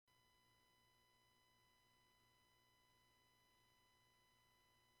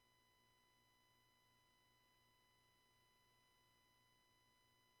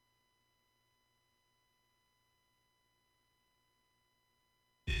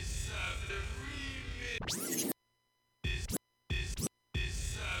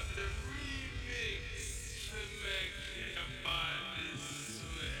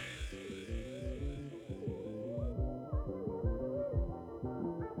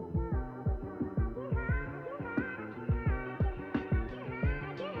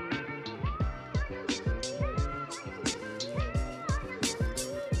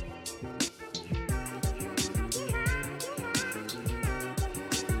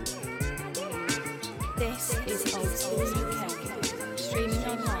This is Old School UK, streaming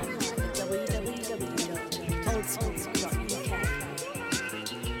online at www.oldschool.uk.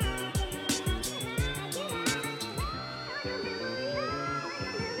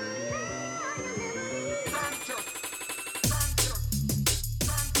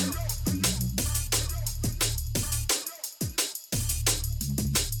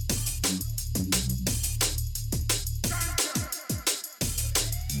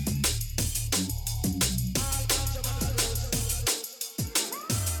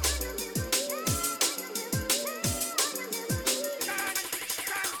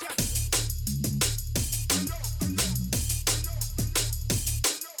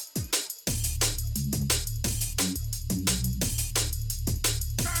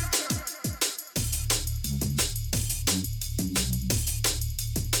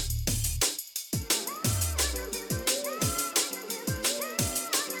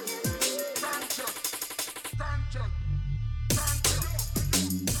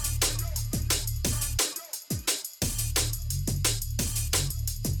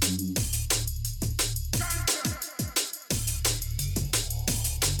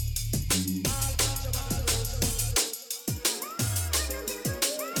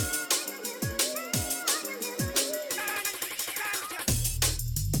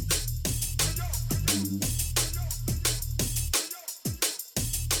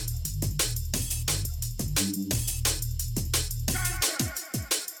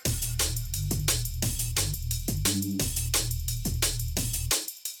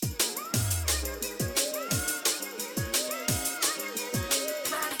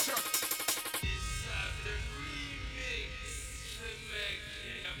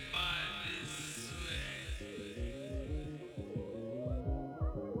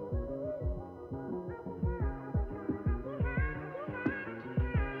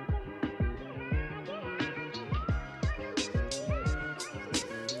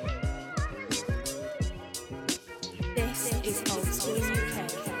 This is Old School UK,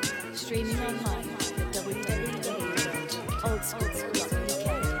 streaming online at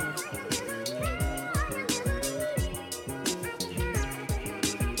www.oldschool.uk.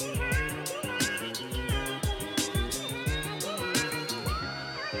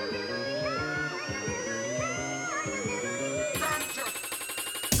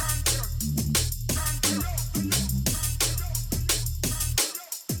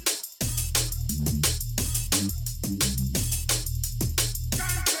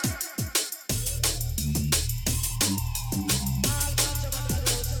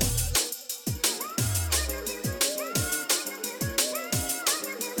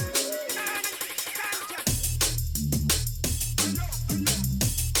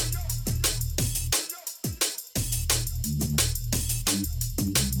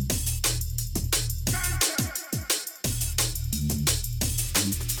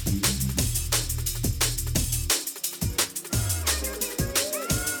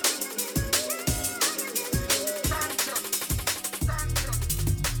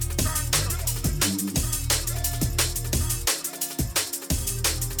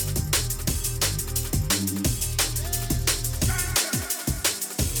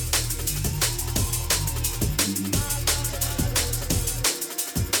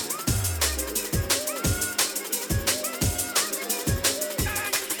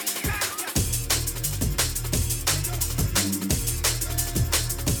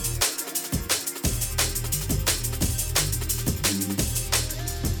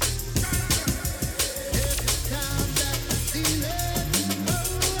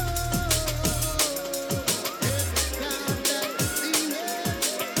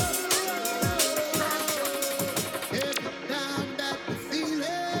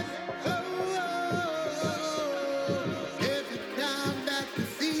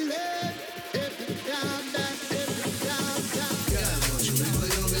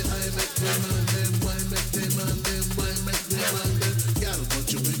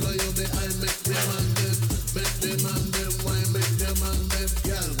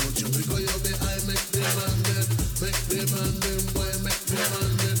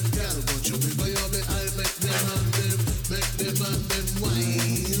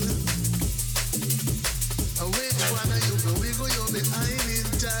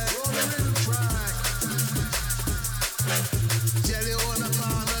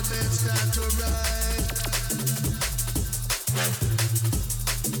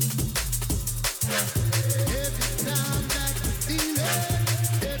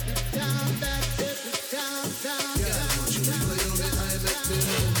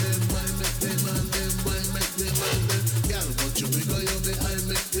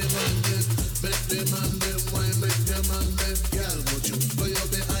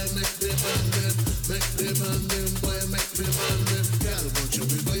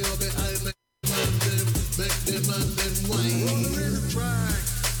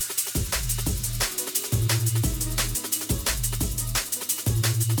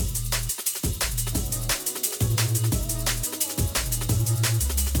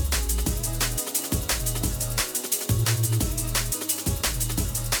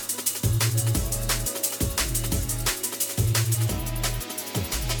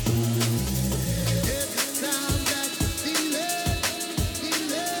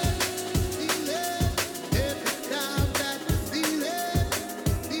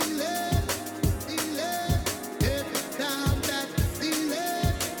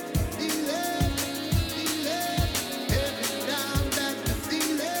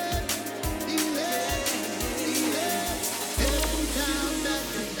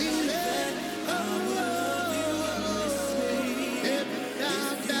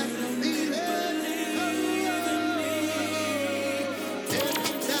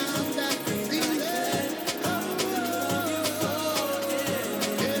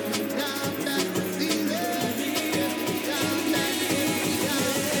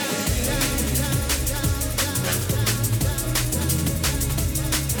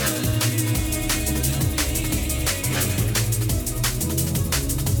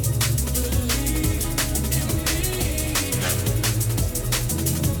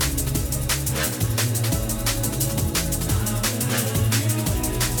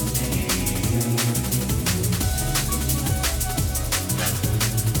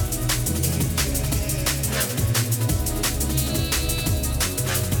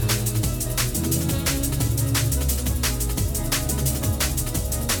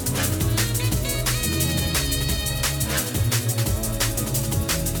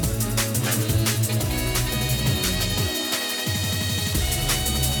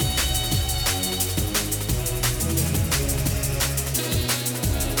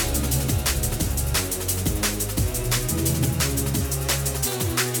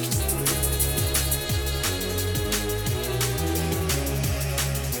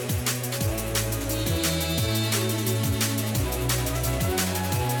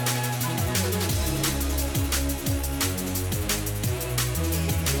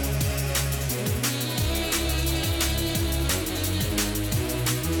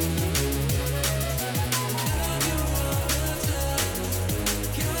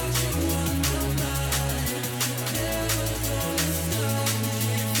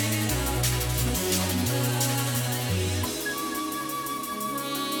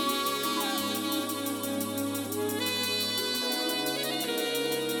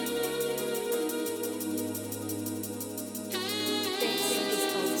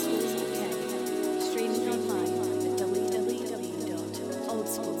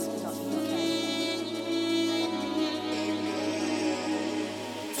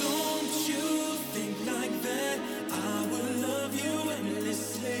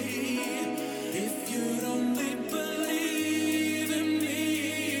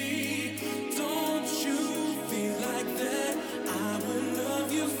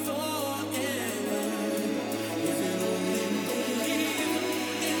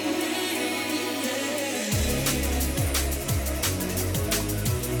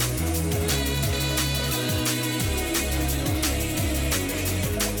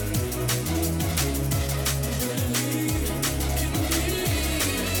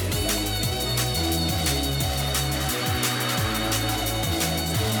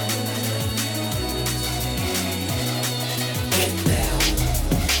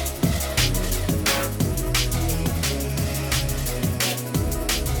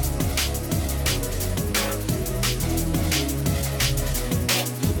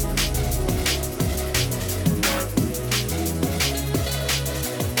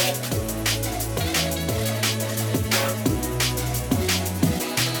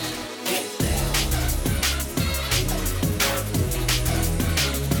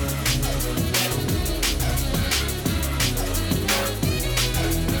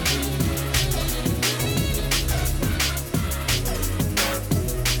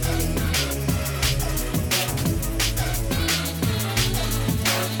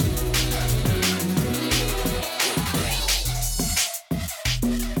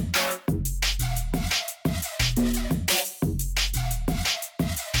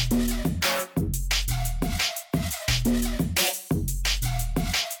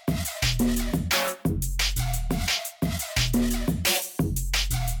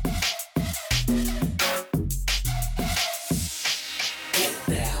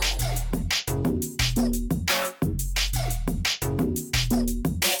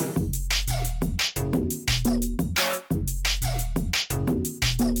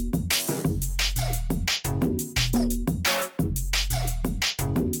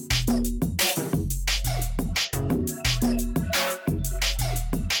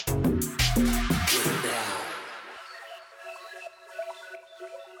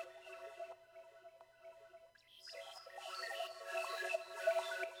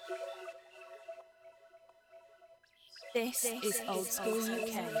 This is Old School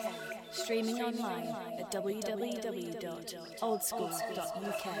UK, streaming online at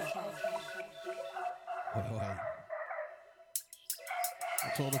www.oldschool.uk. Oi.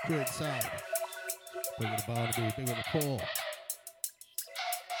 That's all the crew inside. Big up the Barnaby, big up the Paul.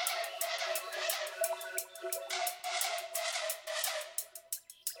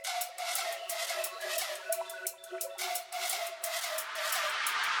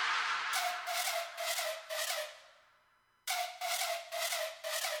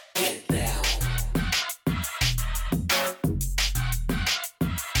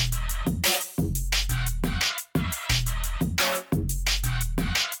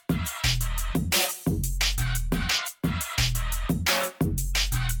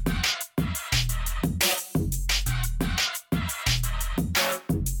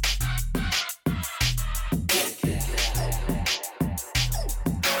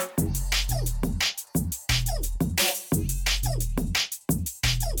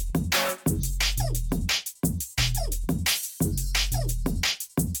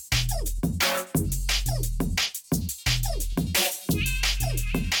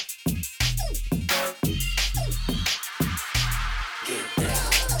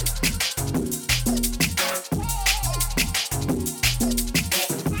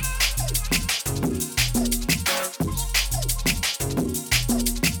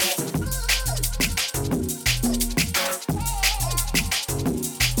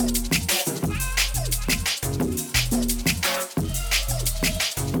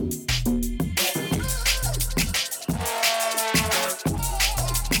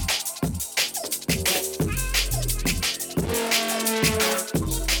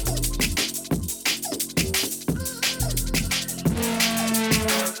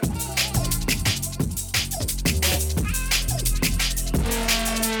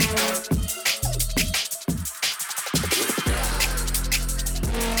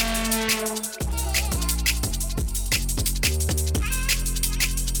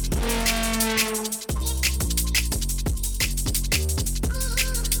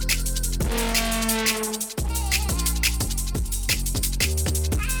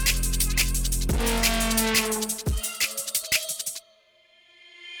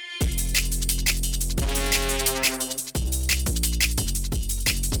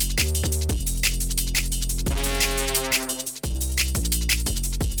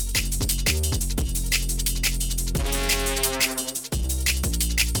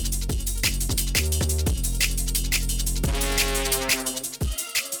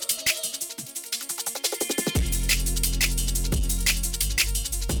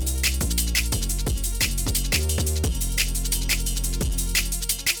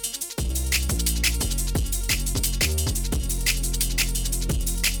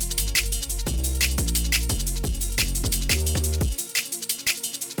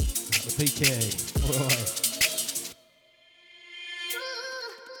 PK. All right.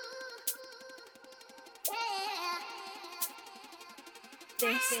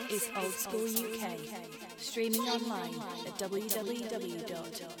 This is Old School UK, streaming online at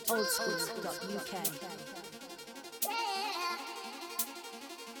www.oldschool.uk.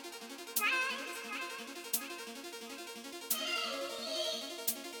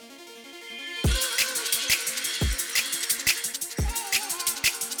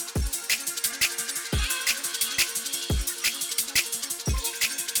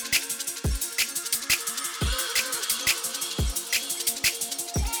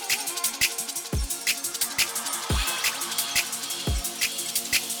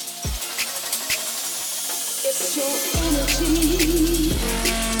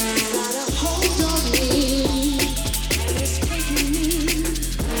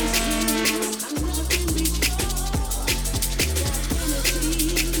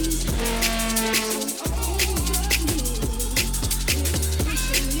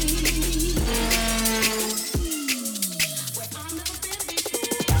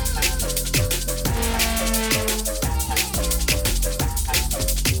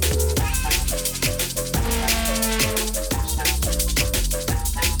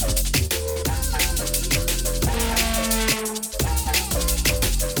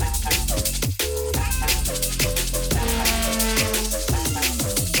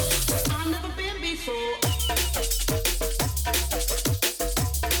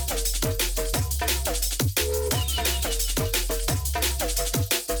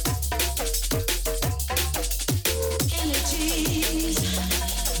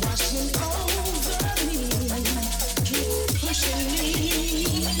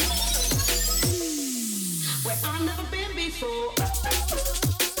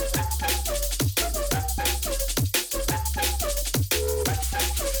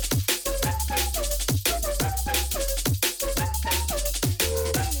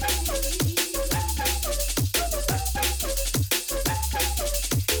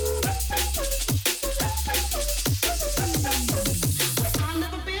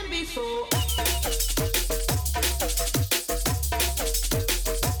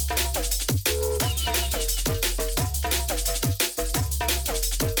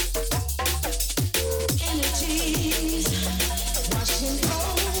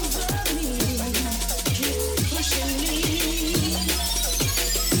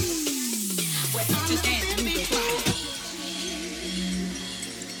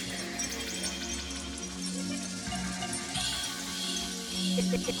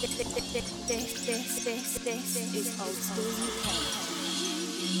 This is Old School UK.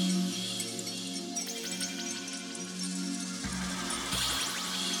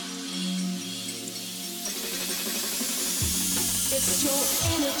 It's your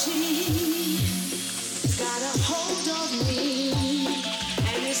energy, got a hold of me,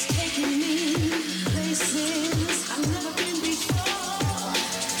 and it's taking me places I've never been before.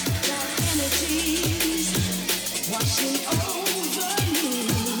 That energy's washing over me,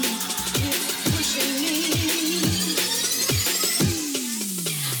 it's pushing me.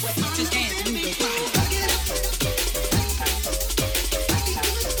 Where I've never been before.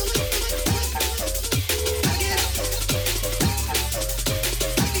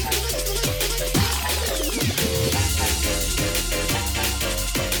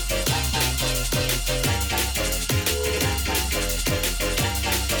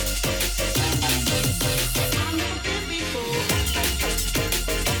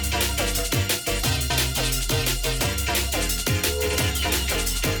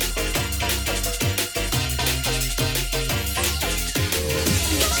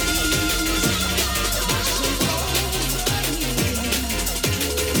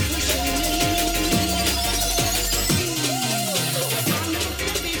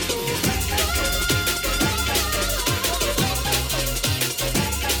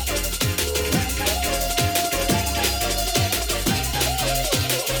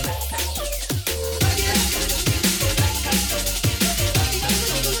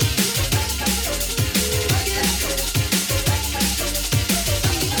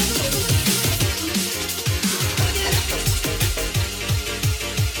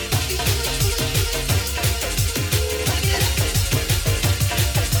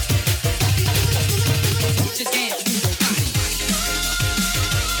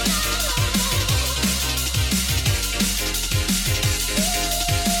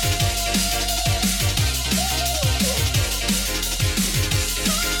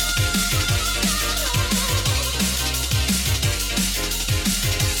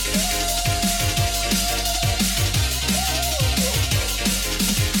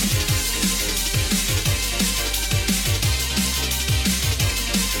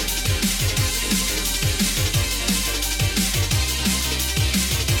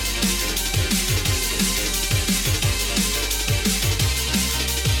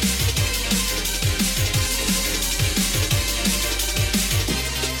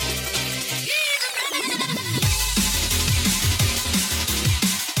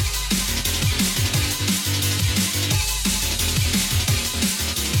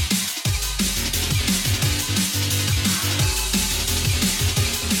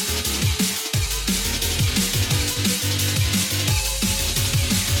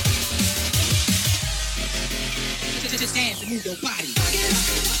 Move your body.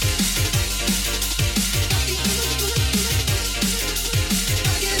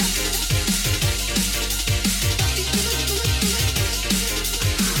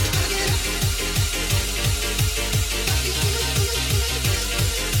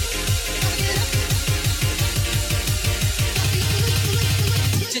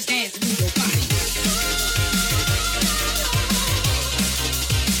 Just dance and move your body.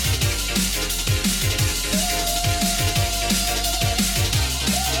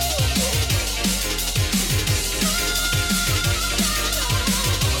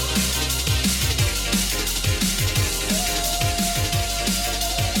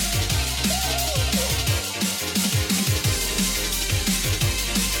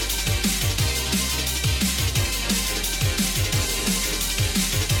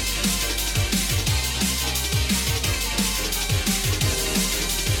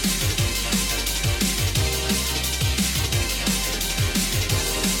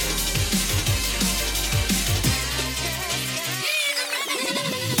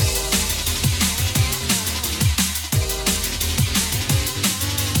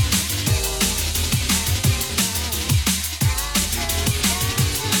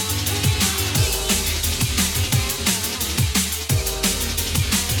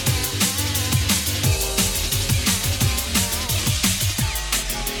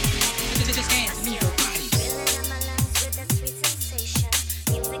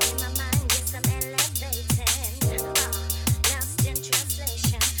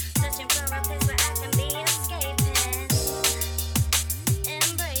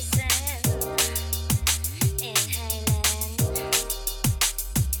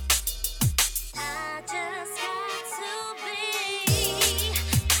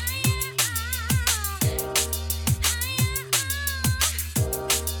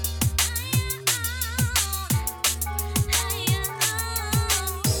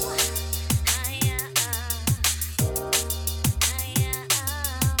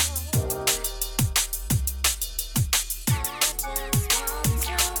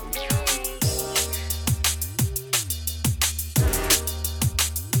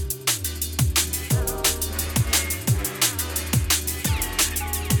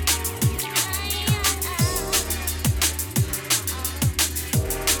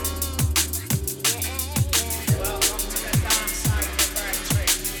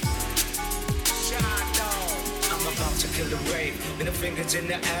 fingers in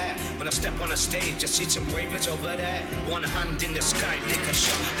the air. When I step on a stage, I see some ravers over there. One hand in the sky, lick a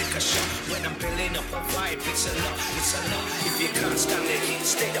shot, lick a shot. When I'm building up a vibe, it's a lot, it's a lot. If you can't stand the heat,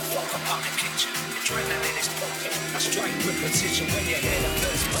 stay the fuck up out the kitchen. Adrenaline is pumping. I strike with precision when you hear the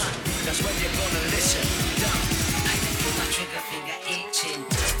first bang. That's when you're gonna listen. Down. I can feel my trigger finger itching.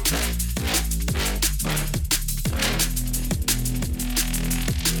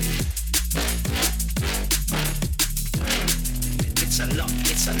 It's a lot,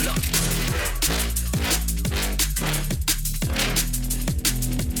 it's a lot.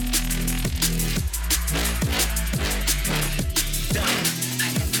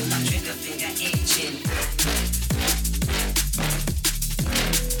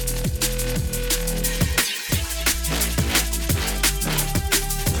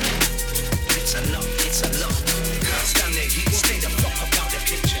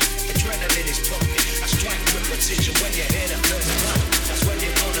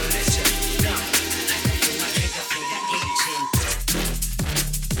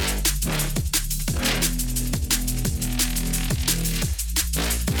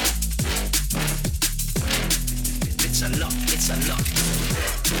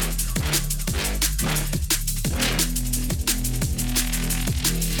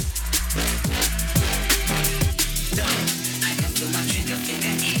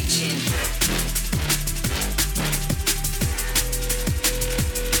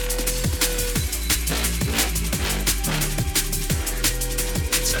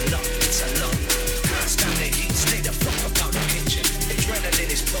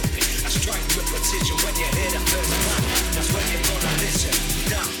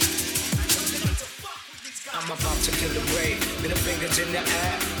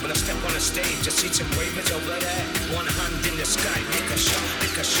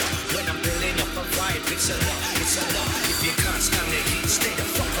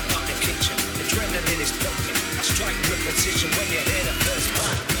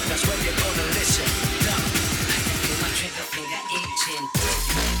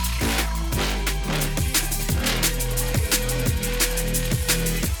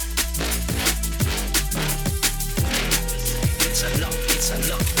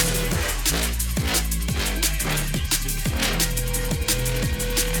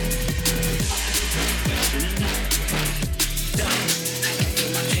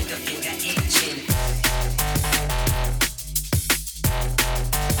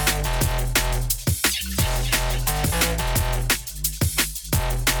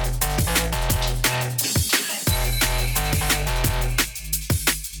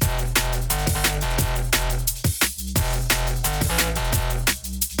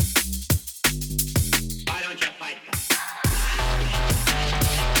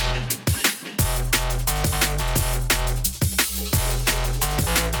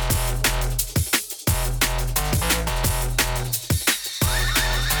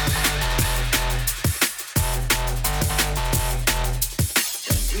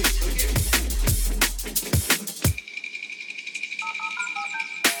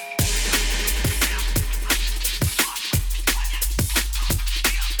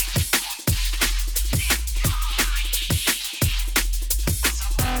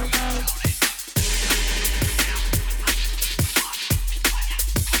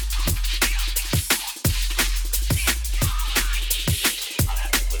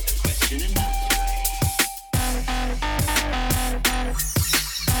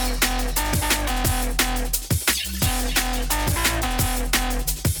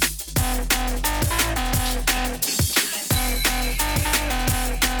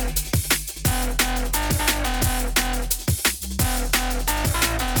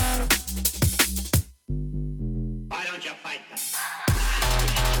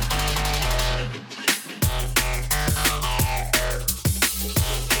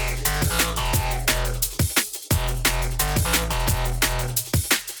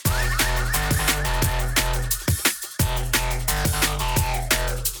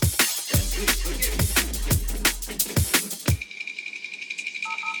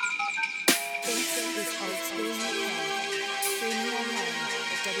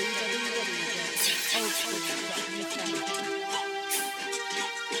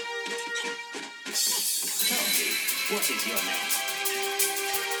 What is your name?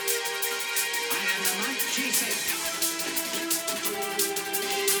 I am the man, she said.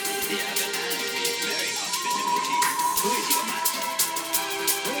 The other man is very hospitable to you. Who is your master?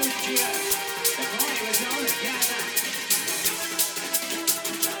 Who is Gio? The boy was known as Yada.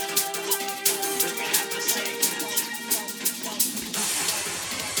 Look at the same.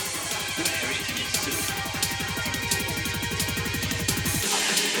 Where is his suit?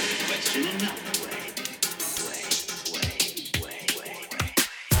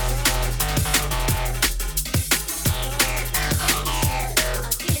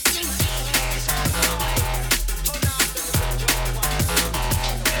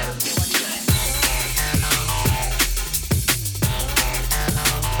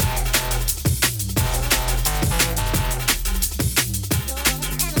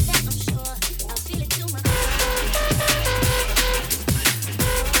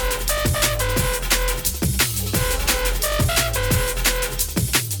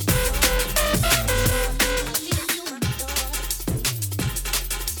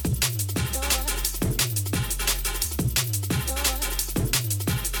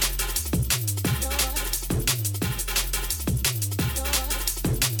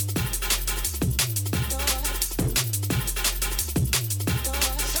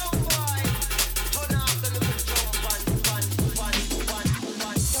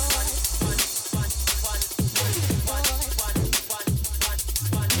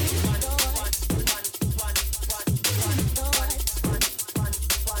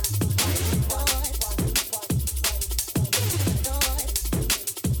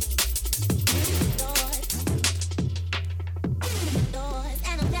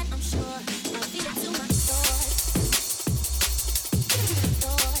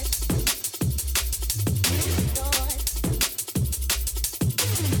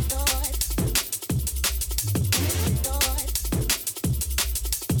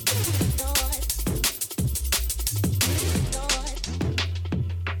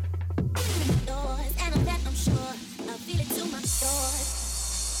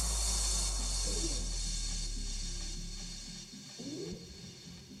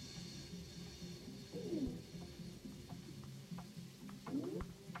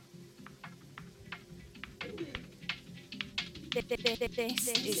 This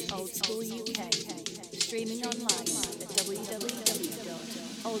is Old School UK, streaming online at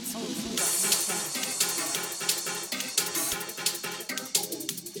www.oldschool.uk.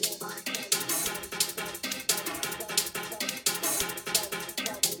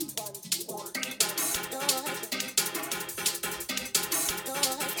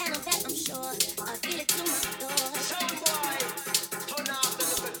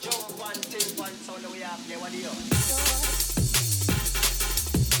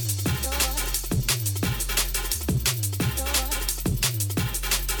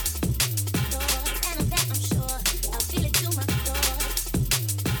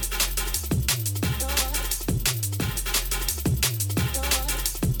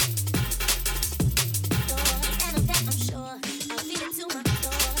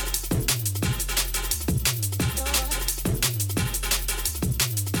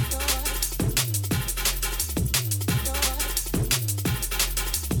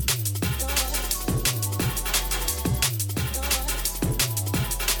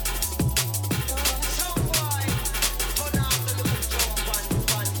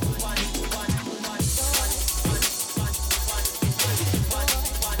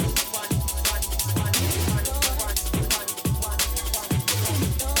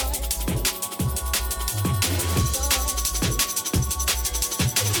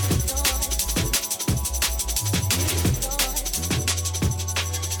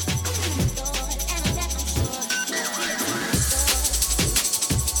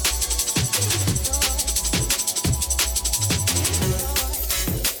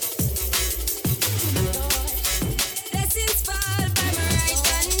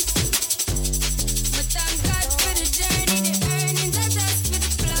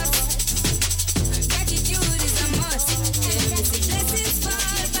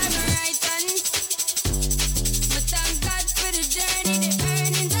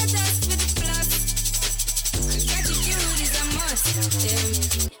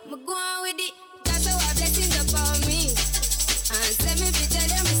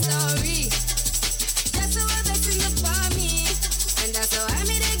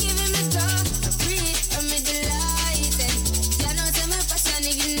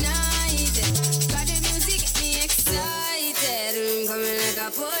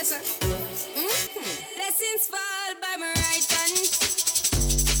 Blessings fall by my right hand.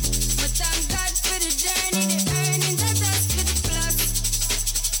 But thank God for the journey, the earnings are just for the plus.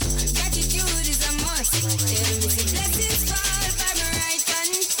 And gratitude is a must. Tell me the blessings fall by my right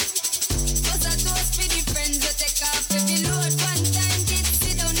hand. Cause I toast for the friends that take off every load. One time did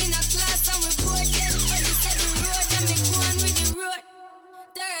sit down in a class and we board them for the second road and me go on with the road.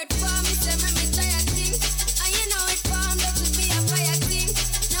 Third form, me say me try a thing. And you know it formed up to be a fire thing.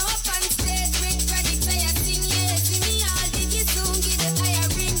 Now up on stage with credit fire thing. Yeah, see me all did you soon get the higher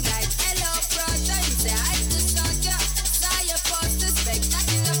ring. Like hello brother, you say I just shot ya. Saw your poster,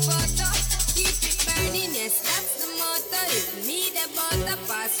 spectacular photo. Keep it burning, yes that's the motto. If me the butter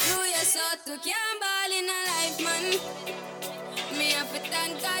pass through your soul to can't ball in a life man. Me have to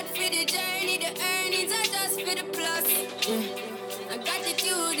thank God for the journey, the earnings are just for the plus. And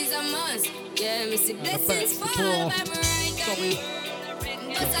gratitude is a must. Yeah, me see blessings fall by my right hand.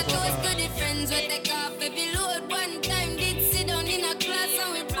 Cause I toast to the friends we take off every load. One time did sit down in a class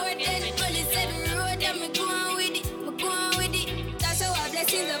and we poured then only said the road and me go on with it, me go on with it. That's how our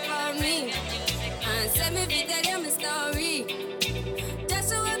blessings upon me. And send me to tell them a story.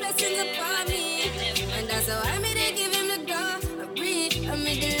 That's how our blessings upon me. And that's how I made it give him the door. I breathe, I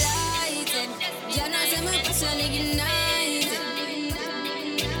made the light. And Jana said my passion ignited.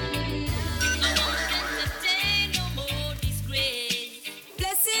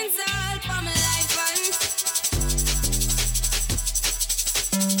 Blessings all for my life and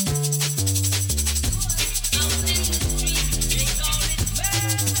out in the street, they call it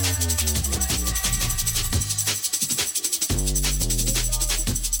murder.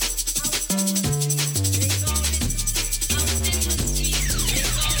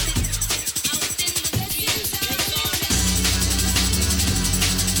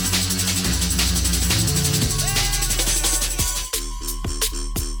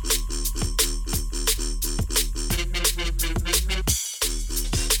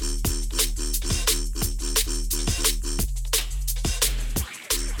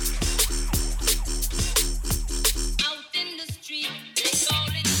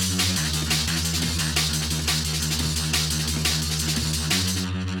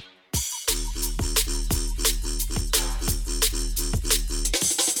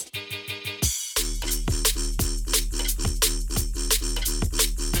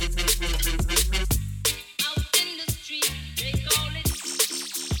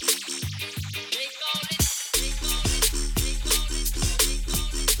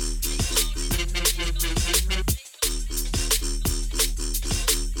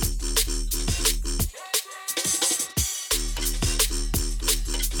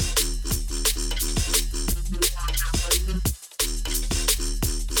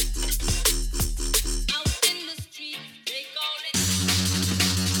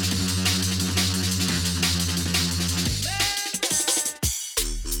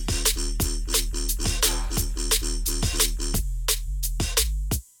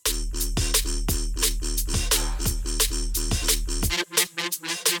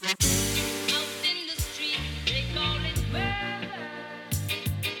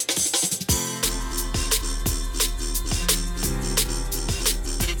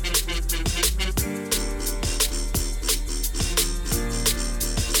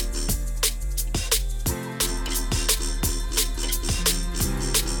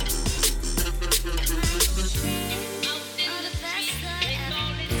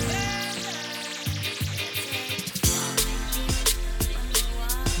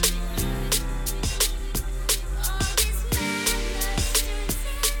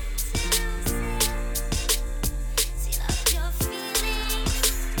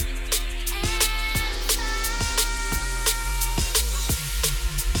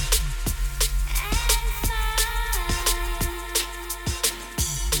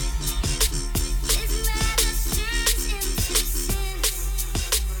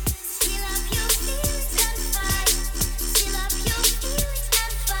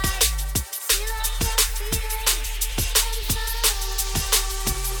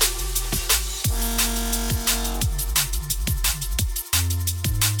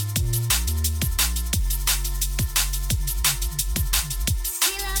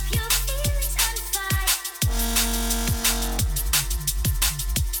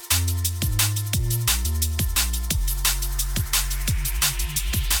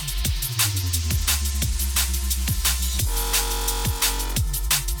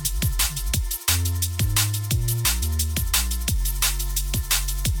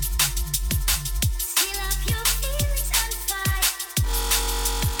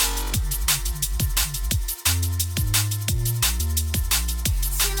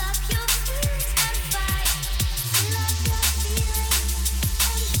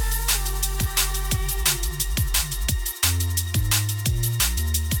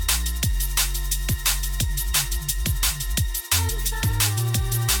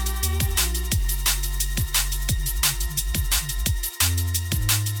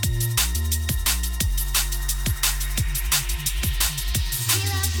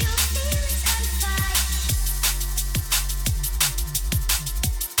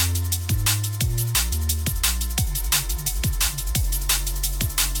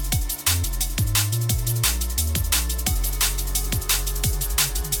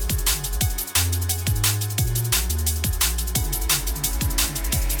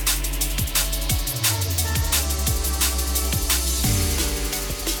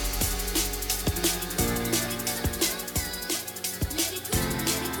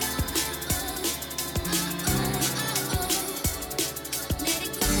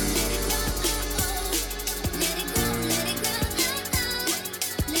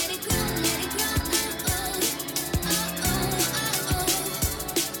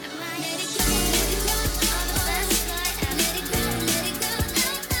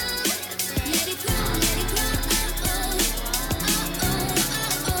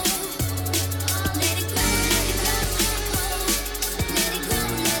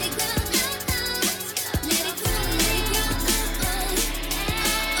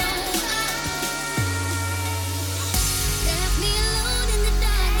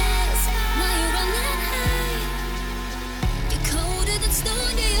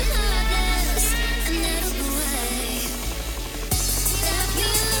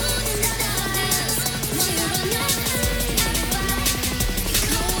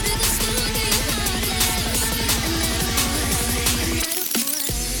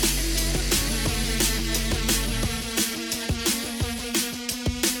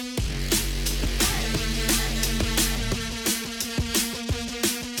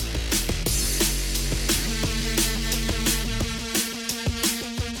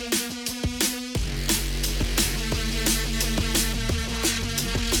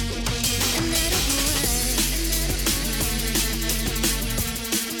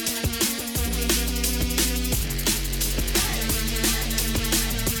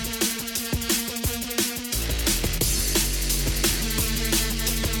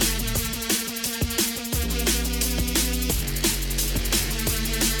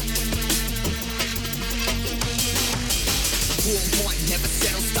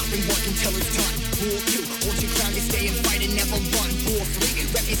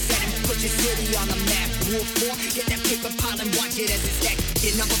 Put your city on the map. Rule 4, get that paper pile and watch it as it stacks.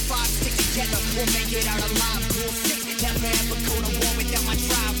 Get number 5, stick together, we'll make it out alive. Rule 6, never ever go to war without my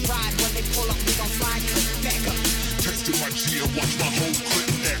tribe. Pride, when they pull up, we gon' slide, click back up. Testing my G and watch my whole clip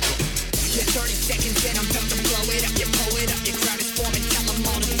echo. Yeah, 30 seconds in, I'm done to blow it up. You pull it up, your crowd is forming, tell them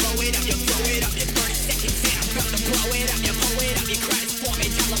all to throw it up. You throw it up, yeah, 30 seconds in, I'm done to blow it up. You pull it up, your crowd is forming,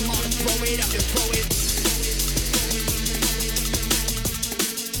 tell them all to throw it up. You throw it.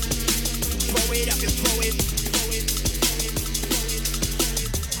 Throw it up, you throw it.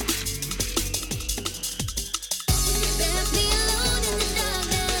 Left me alone in the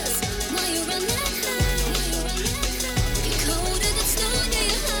darkness while you run that high. You're colder than stone, yeah,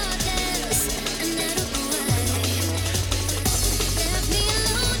 you're heartless, and I don't know why. Left me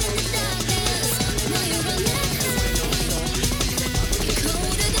alone in the darkness while you run that high. You're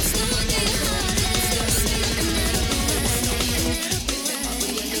colder than stone, yeah, you're heartless, and I don't know why.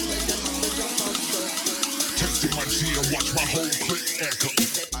 Testing my G and watch my whole clip echo.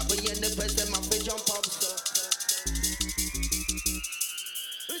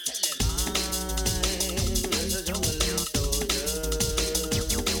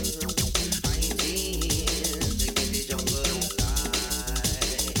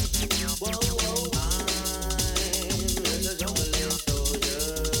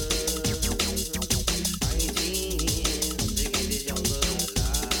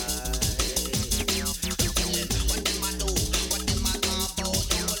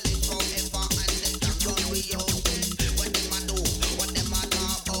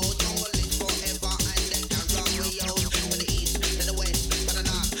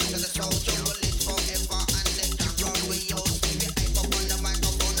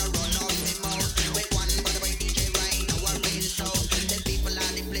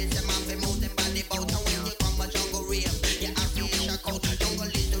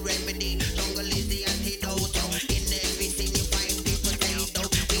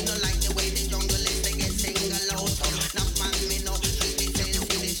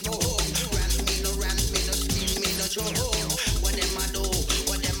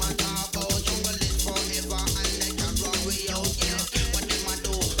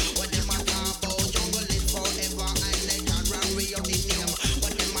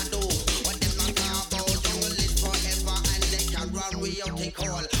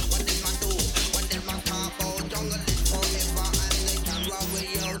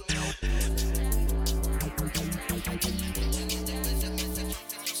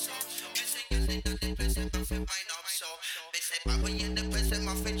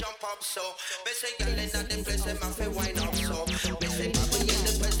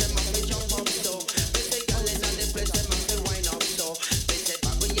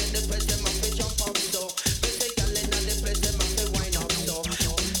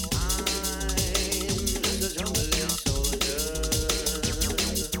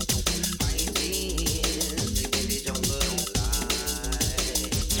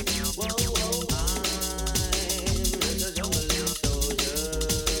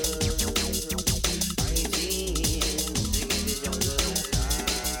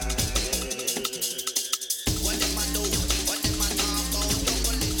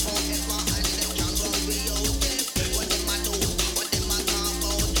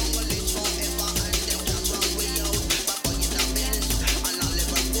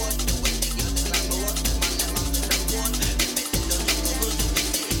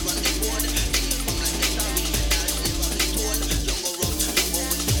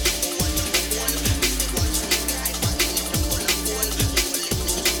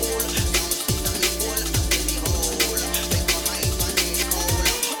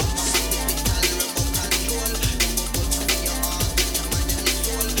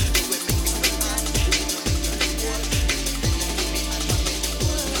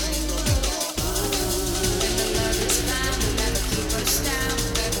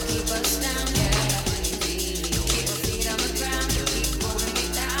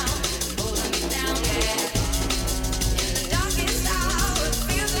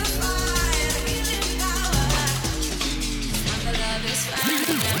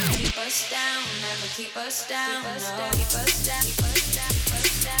 Keep us down, no. Keep us down, keep us down, keep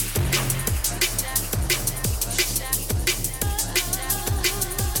us down.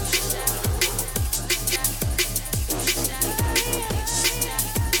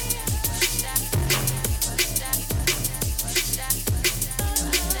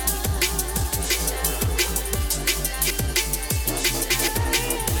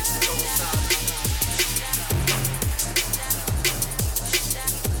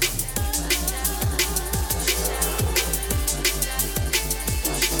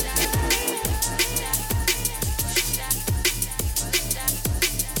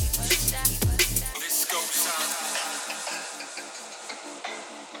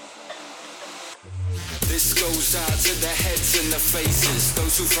 This goes out to the heads and the faces,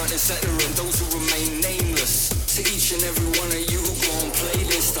 those who front and center and those who remain nameless. To each and every one of you who go on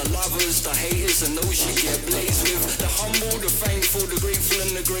playlist, the lovers, the haters, and those you get blazed with. The humble, the thankful, the grateful,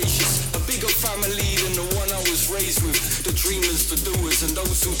 and the gracious. A bigger family than the one I was raised with. The dreamers, the doers, and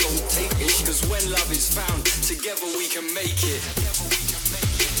those who don't take it. Cause when love is found, together we can make it.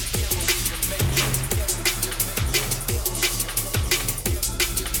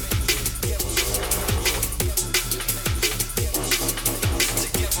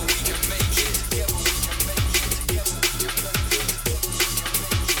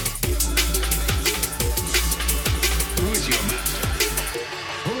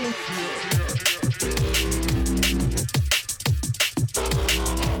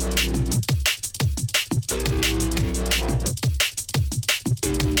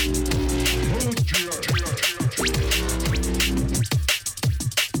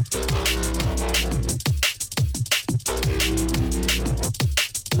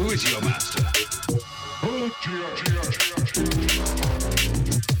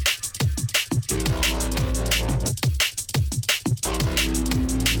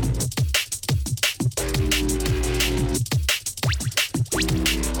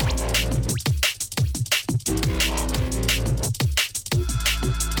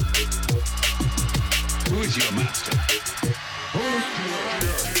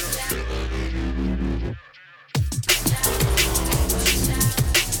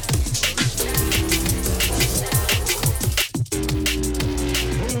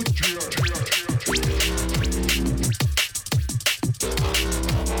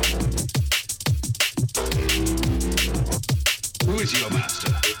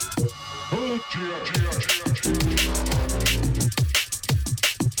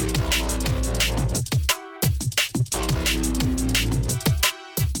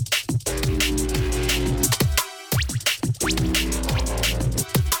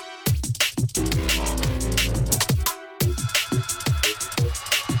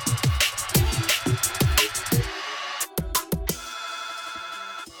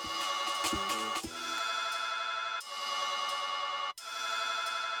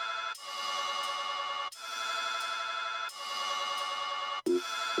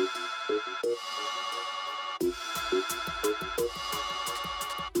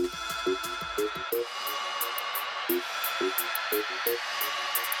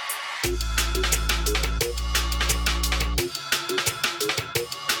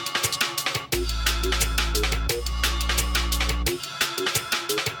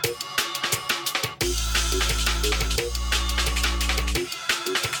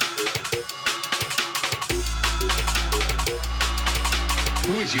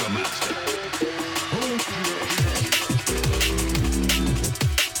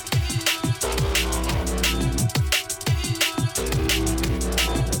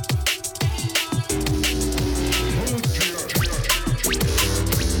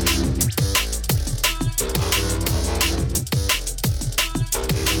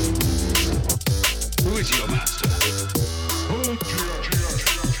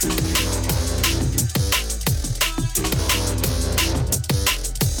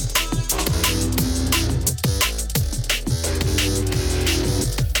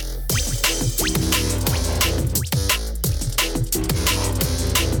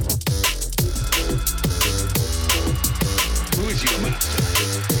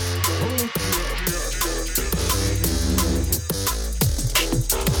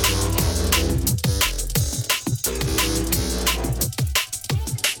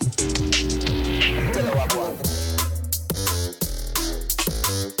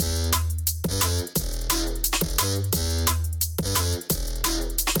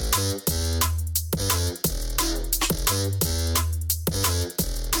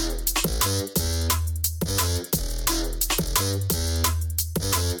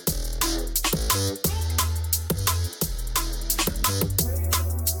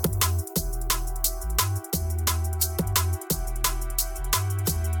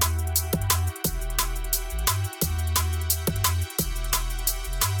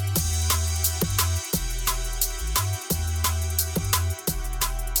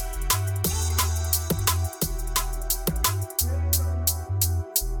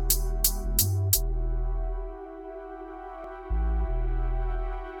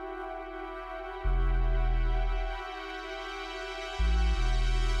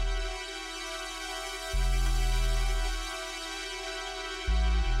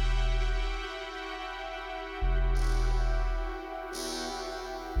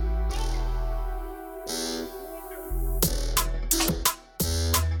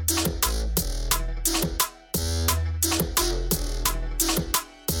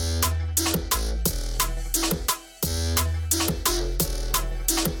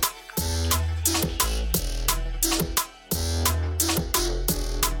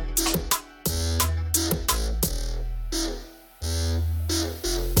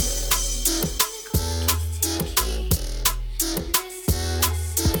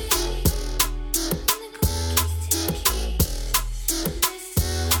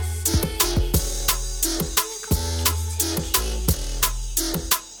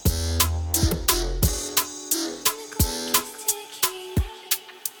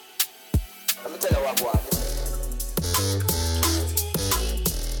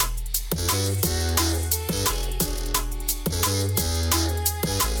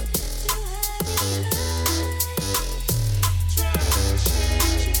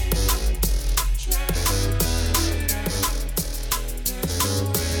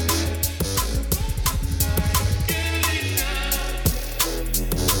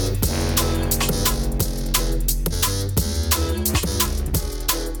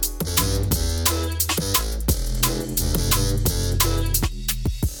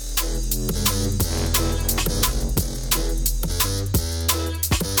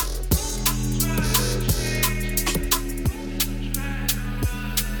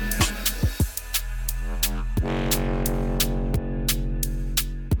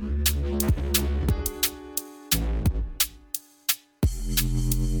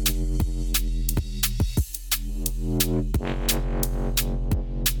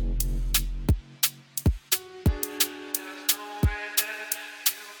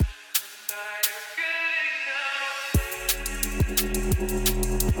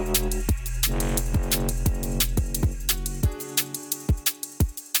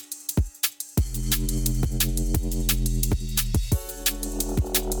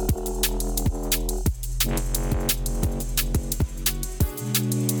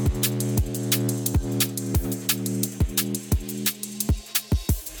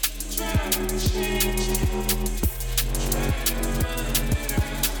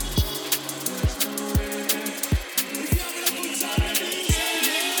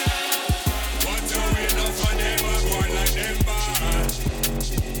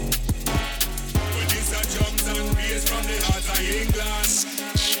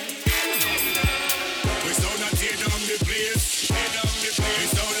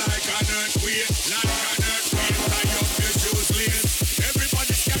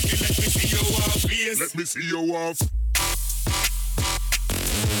 Let me see you off.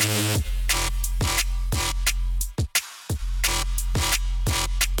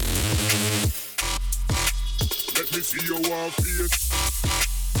 Let me see your off face.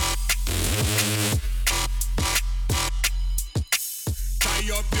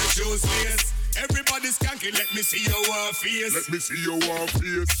 Tie up your shoes, lace. Everybody's skanky. Let me see your off face. Let me see your off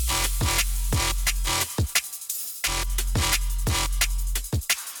face.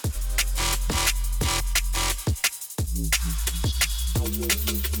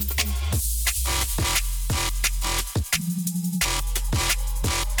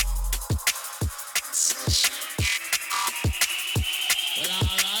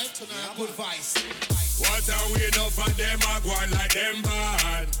 What are we enough and them a go on like them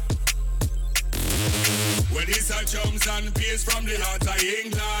bad? When it's a chums and peace from the heart of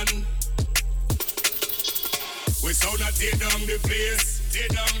England. We sound a tear down the place, tear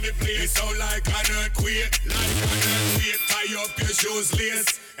down the place. We sound like an earthquake, like an earthquake. Tie up your shoes,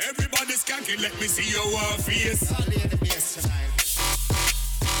 lace. Everybody's skanking, let me see your face. I'll lay the bass tonight.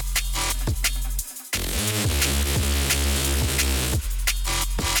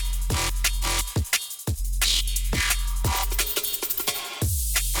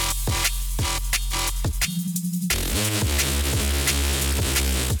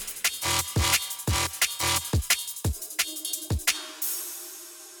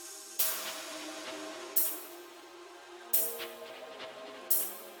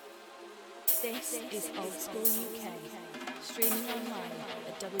 This is Old School UK, streaming online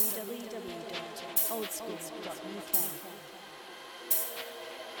at www.oldschool.uk.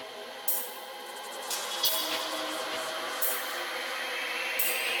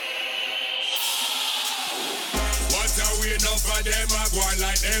 What are we enough for them a go on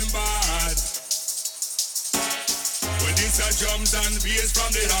like them bad? When it's a drums and bass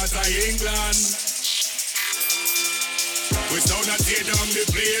from the heart of England. We sound a tear down the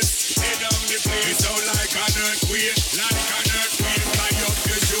place, tear down the place. We sound like an earthquake, like an earthquake. Tie up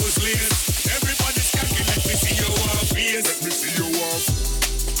your shoes, lace. Everybody's skanking, let me see your face. Let me see your off.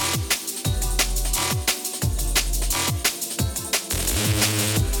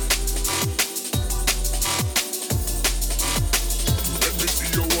 Let me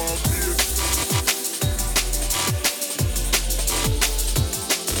see your off face.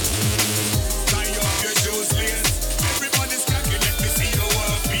 Tie up your shoes, lace. Everybody's skanking, let me see your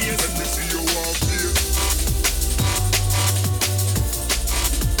face. Let me see your off face.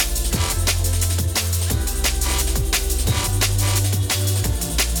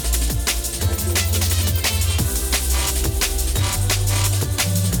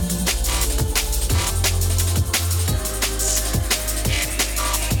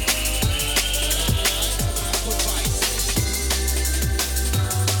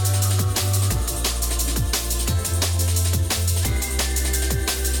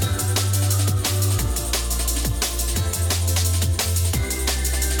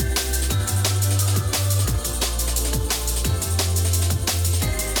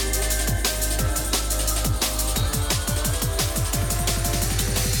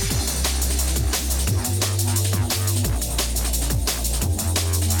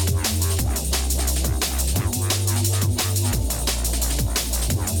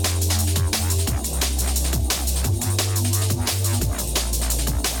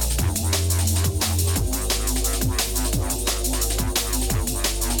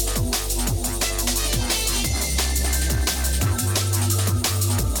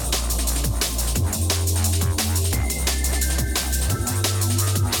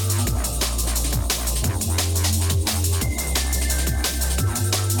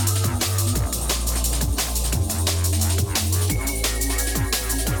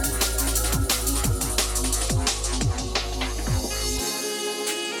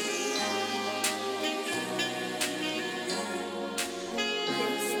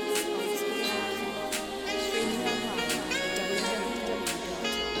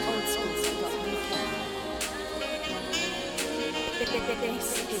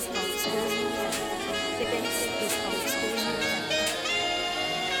 is old school UK. This is old school UK.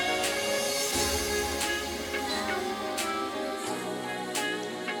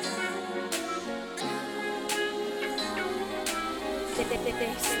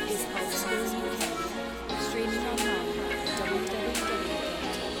 This is old school UK. Streaming online at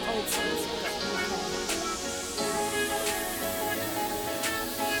www.oldschool.uk.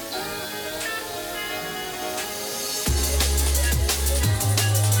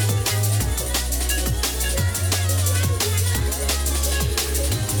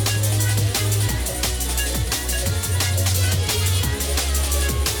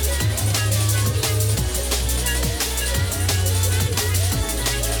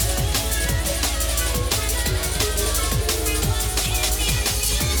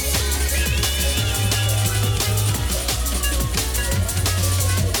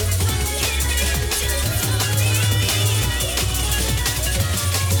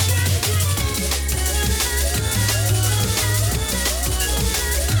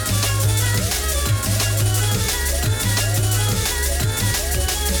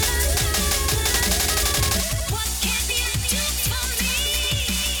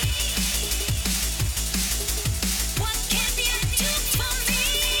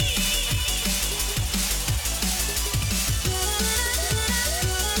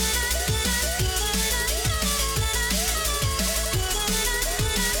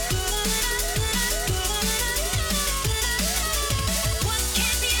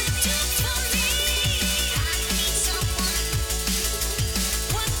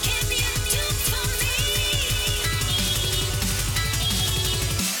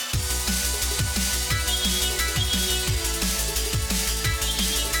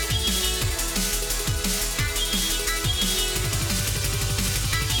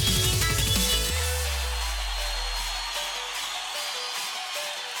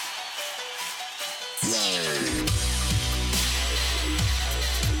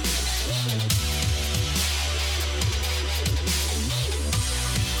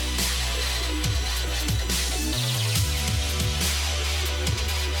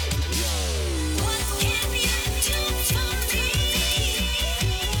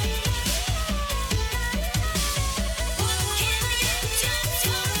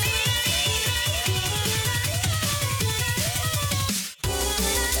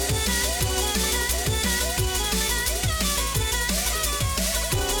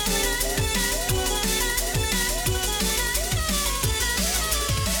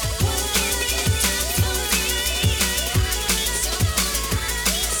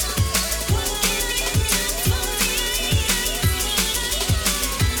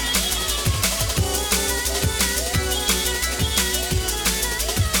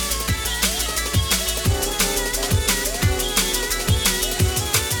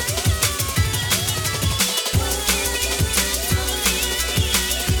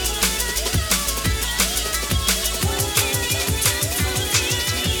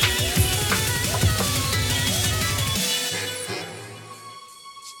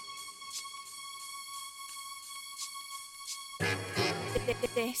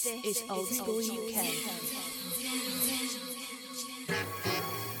 This is old school UK.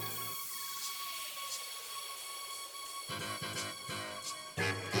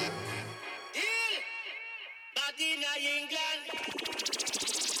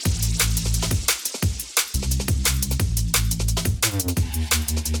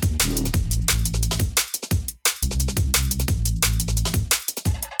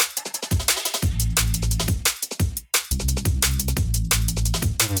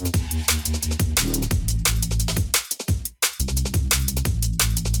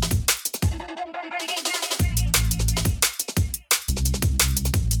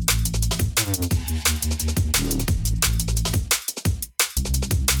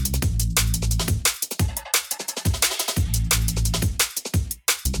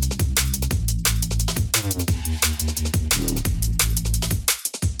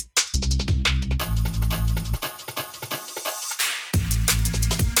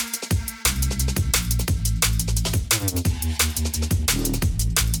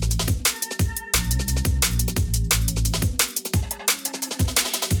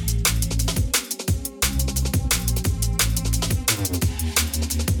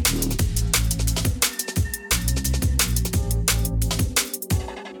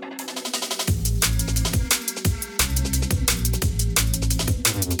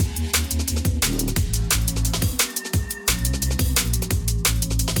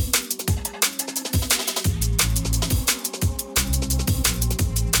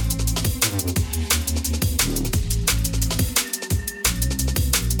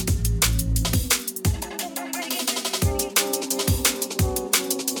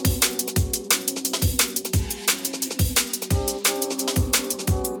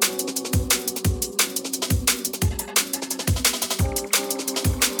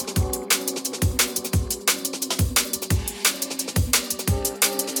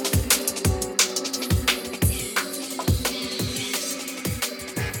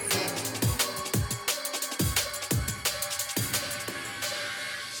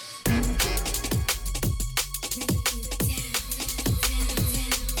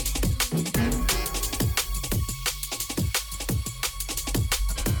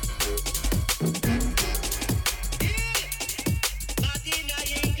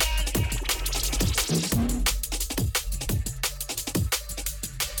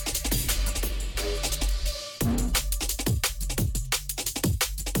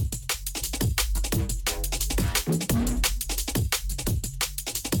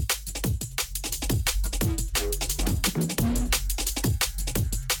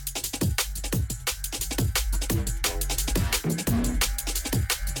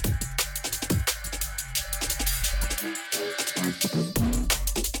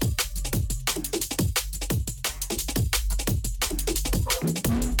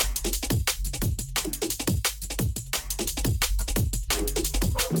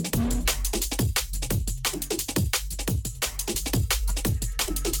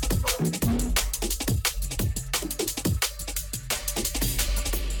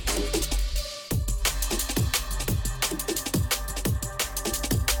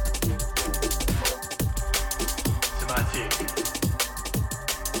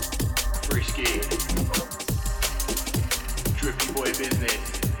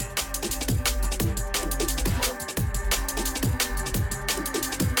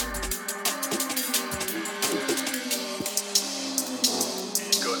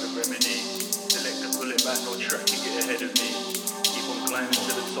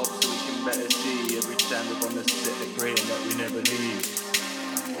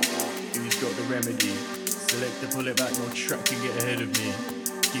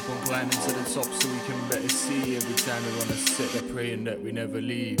 That we never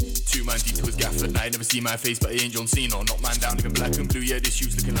leave. 2 man deep to his gaff at night, never see my face, but he ain't John Cena. Knock man down, even black and blue, yeah, this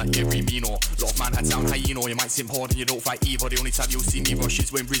shoes looking like every mean or. Lot of man had sound hyena, you might simp hard and you don't fight either. The only time you'll see me rush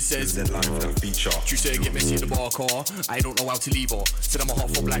is when Briz says then live for that feature. True say get messy at the bar car, I don't know how to leave her. Said I'm a hot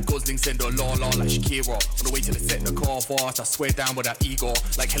for black Gosling, send her la la like Shakira. On the way to the set, the car fast, I swear down with that ego.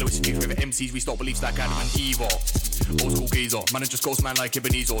 Like hello, it's new favorite MCs, we stop beliefs like Adam and Eva. Old school geezer, man, I just ghost man like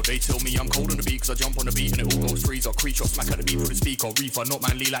Ebenezer. They tell me I'm cold on the beat cause I jump on the beat and it all goes freezer. Creature, smack at the beat through the speaker. Reefer, not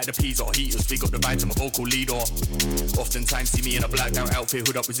manly like the peas or heaters. Big up the vibes, I'm a vocal leader. Oftentimes see me in a blacked out outfit,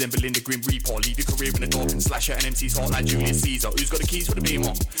 hood up resembling the Grim Reaper. Leave your career in the dark and slash at an MC's heart like Julius Caesar. Who's got the keys for the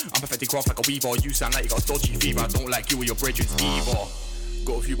beamer? I'm perfecting craft like a weaver. You sound like you got a dodgy fever. I don't like you or your brethren either.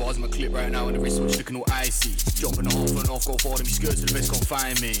 Got a few bars in my clip right now and the wristwatch looking all icy. Jumping off and off, go forward and me skirts to the best can't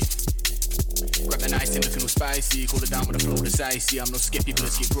find me. Grab the nice thing looking all spicy. Call it down with a flow that's icy. I'm not skippy, but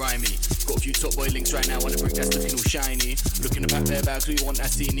let's get grimy. Got a few top boy links right now on the brick that's looking all shiny. Looking about bare bags, who you want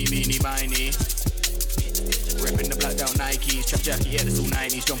that teeny, meeny, miny. Repping the blacked out Nikes. Trap jacket, yeah, that's all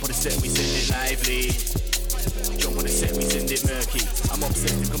 90s. Jump on the set, we send it lively. Jump on the set, we send it murky. I'm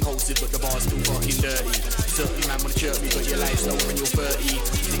obsessive, compulsive, but the bar's still fucking dirty. Certainly man wanna chirp me, but your life's slower when you're 30.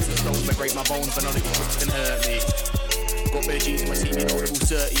 6 stones may break my bones, but none of you can hurt me. Got bare G's in my team, you know they're all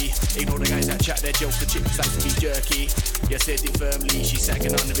 30. Ignore the guys that chat their jokes, the chips like to be jerky. Yeah, said it firmly, she's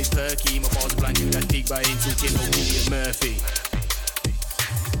sagging under his perky. My bars blind you, that's big, but I ain't talking no William Murphy.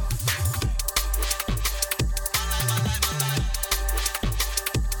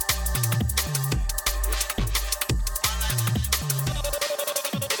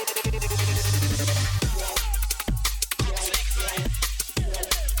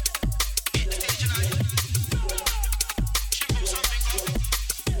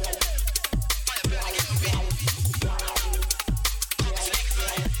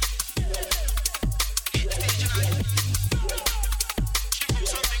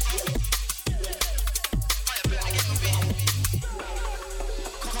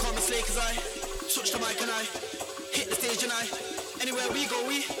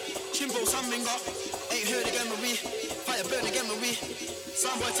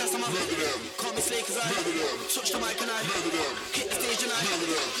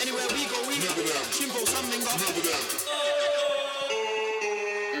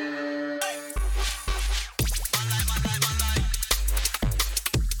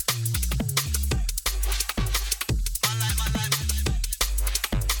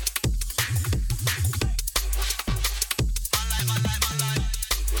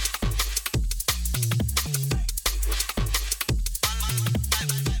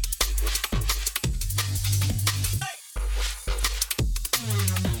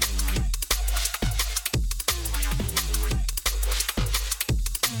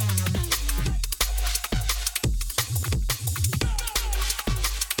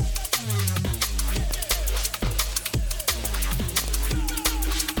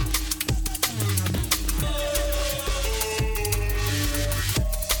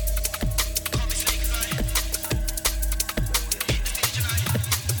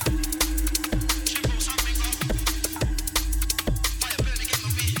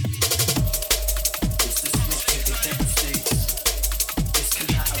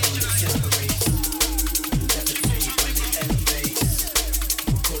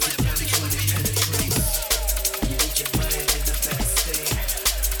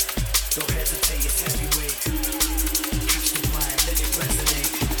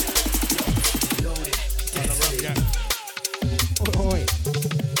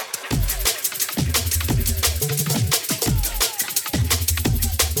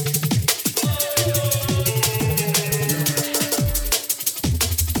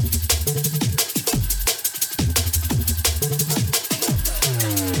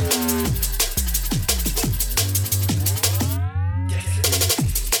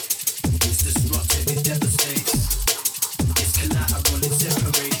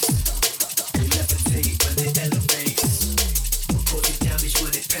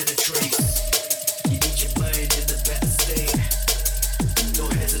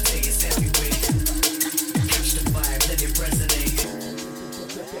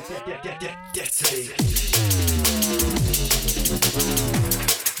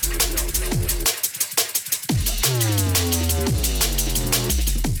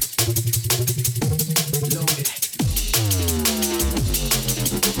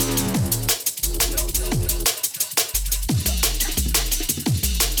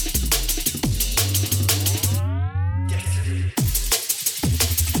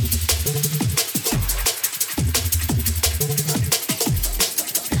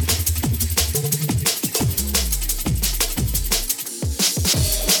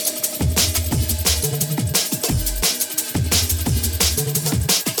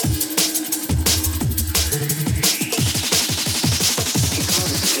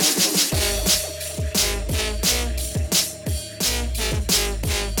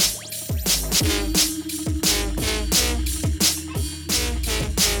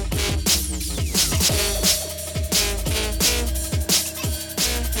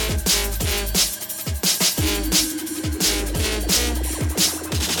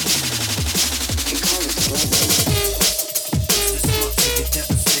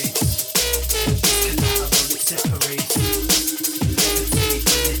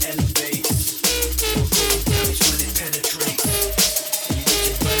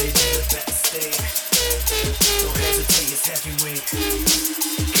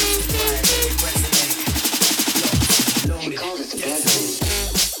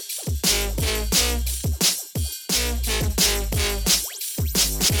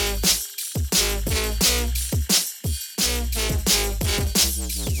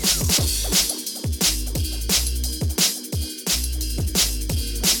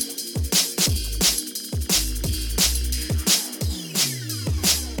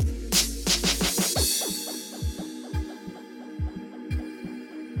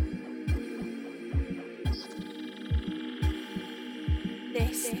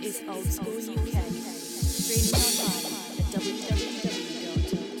 This is Old School UK, streaming online at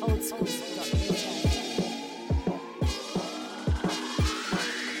www.oldschool.uk.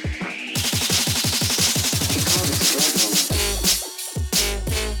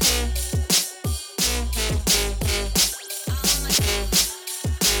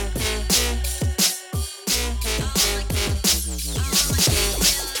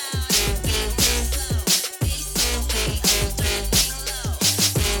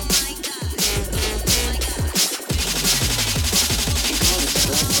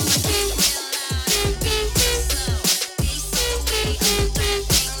 Thank you.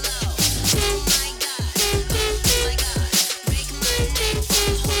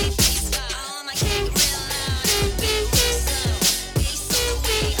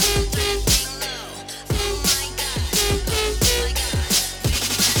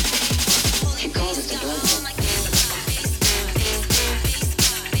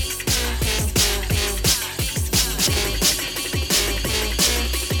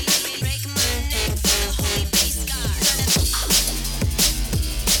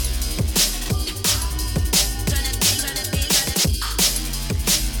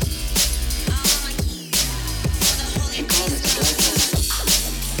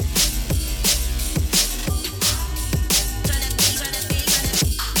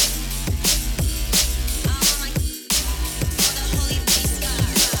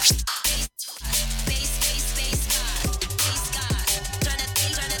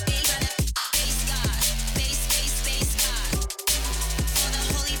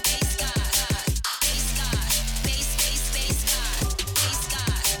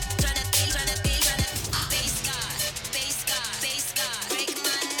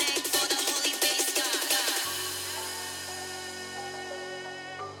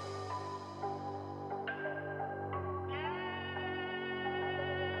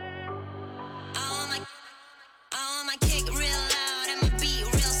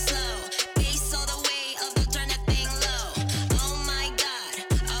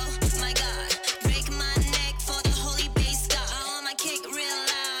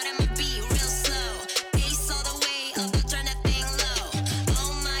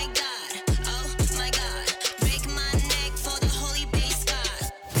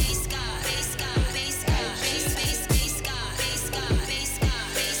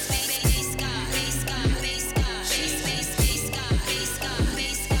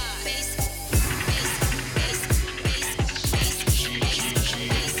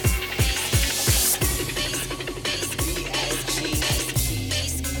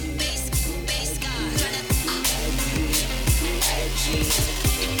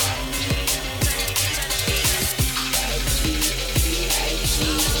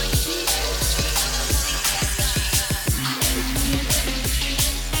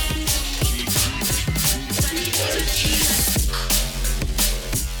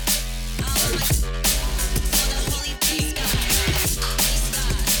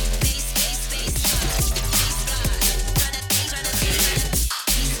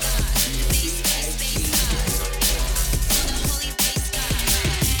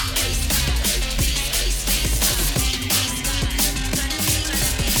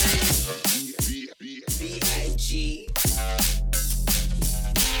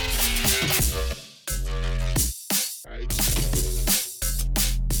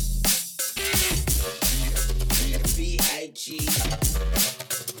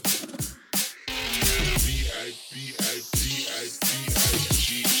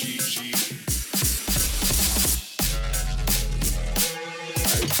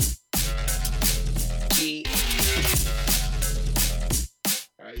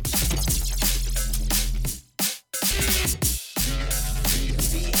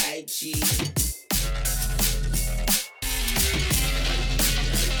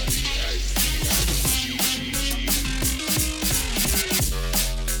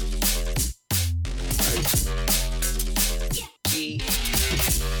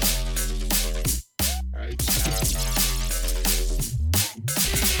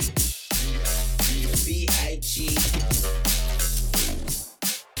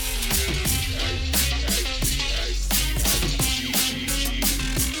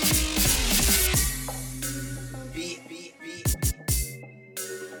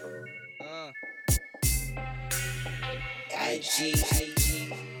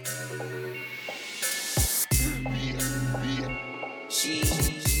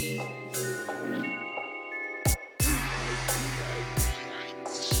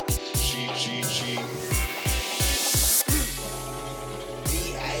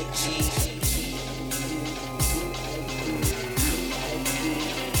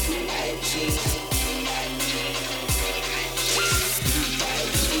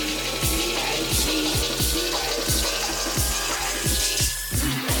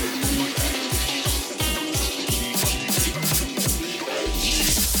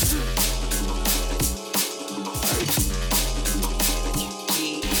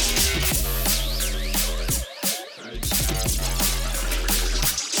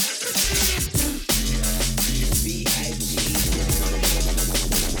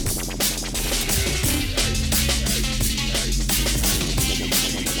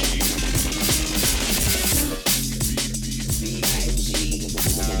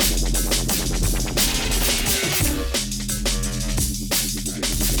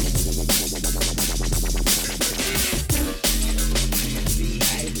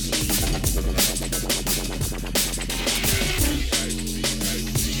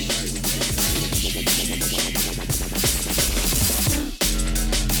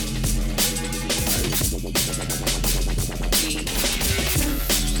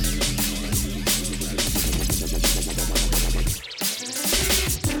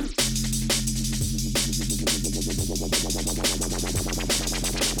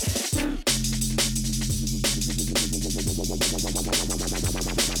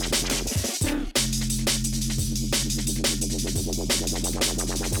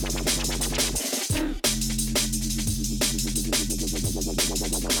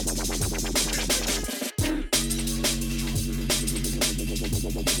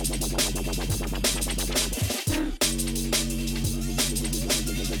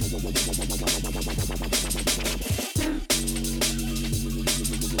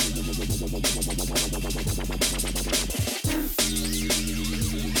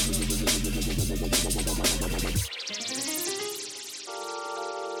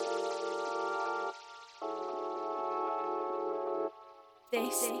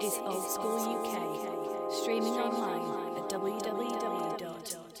 This is Old School UK, streaming online at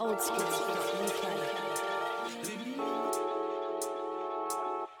www.oldschool.uk.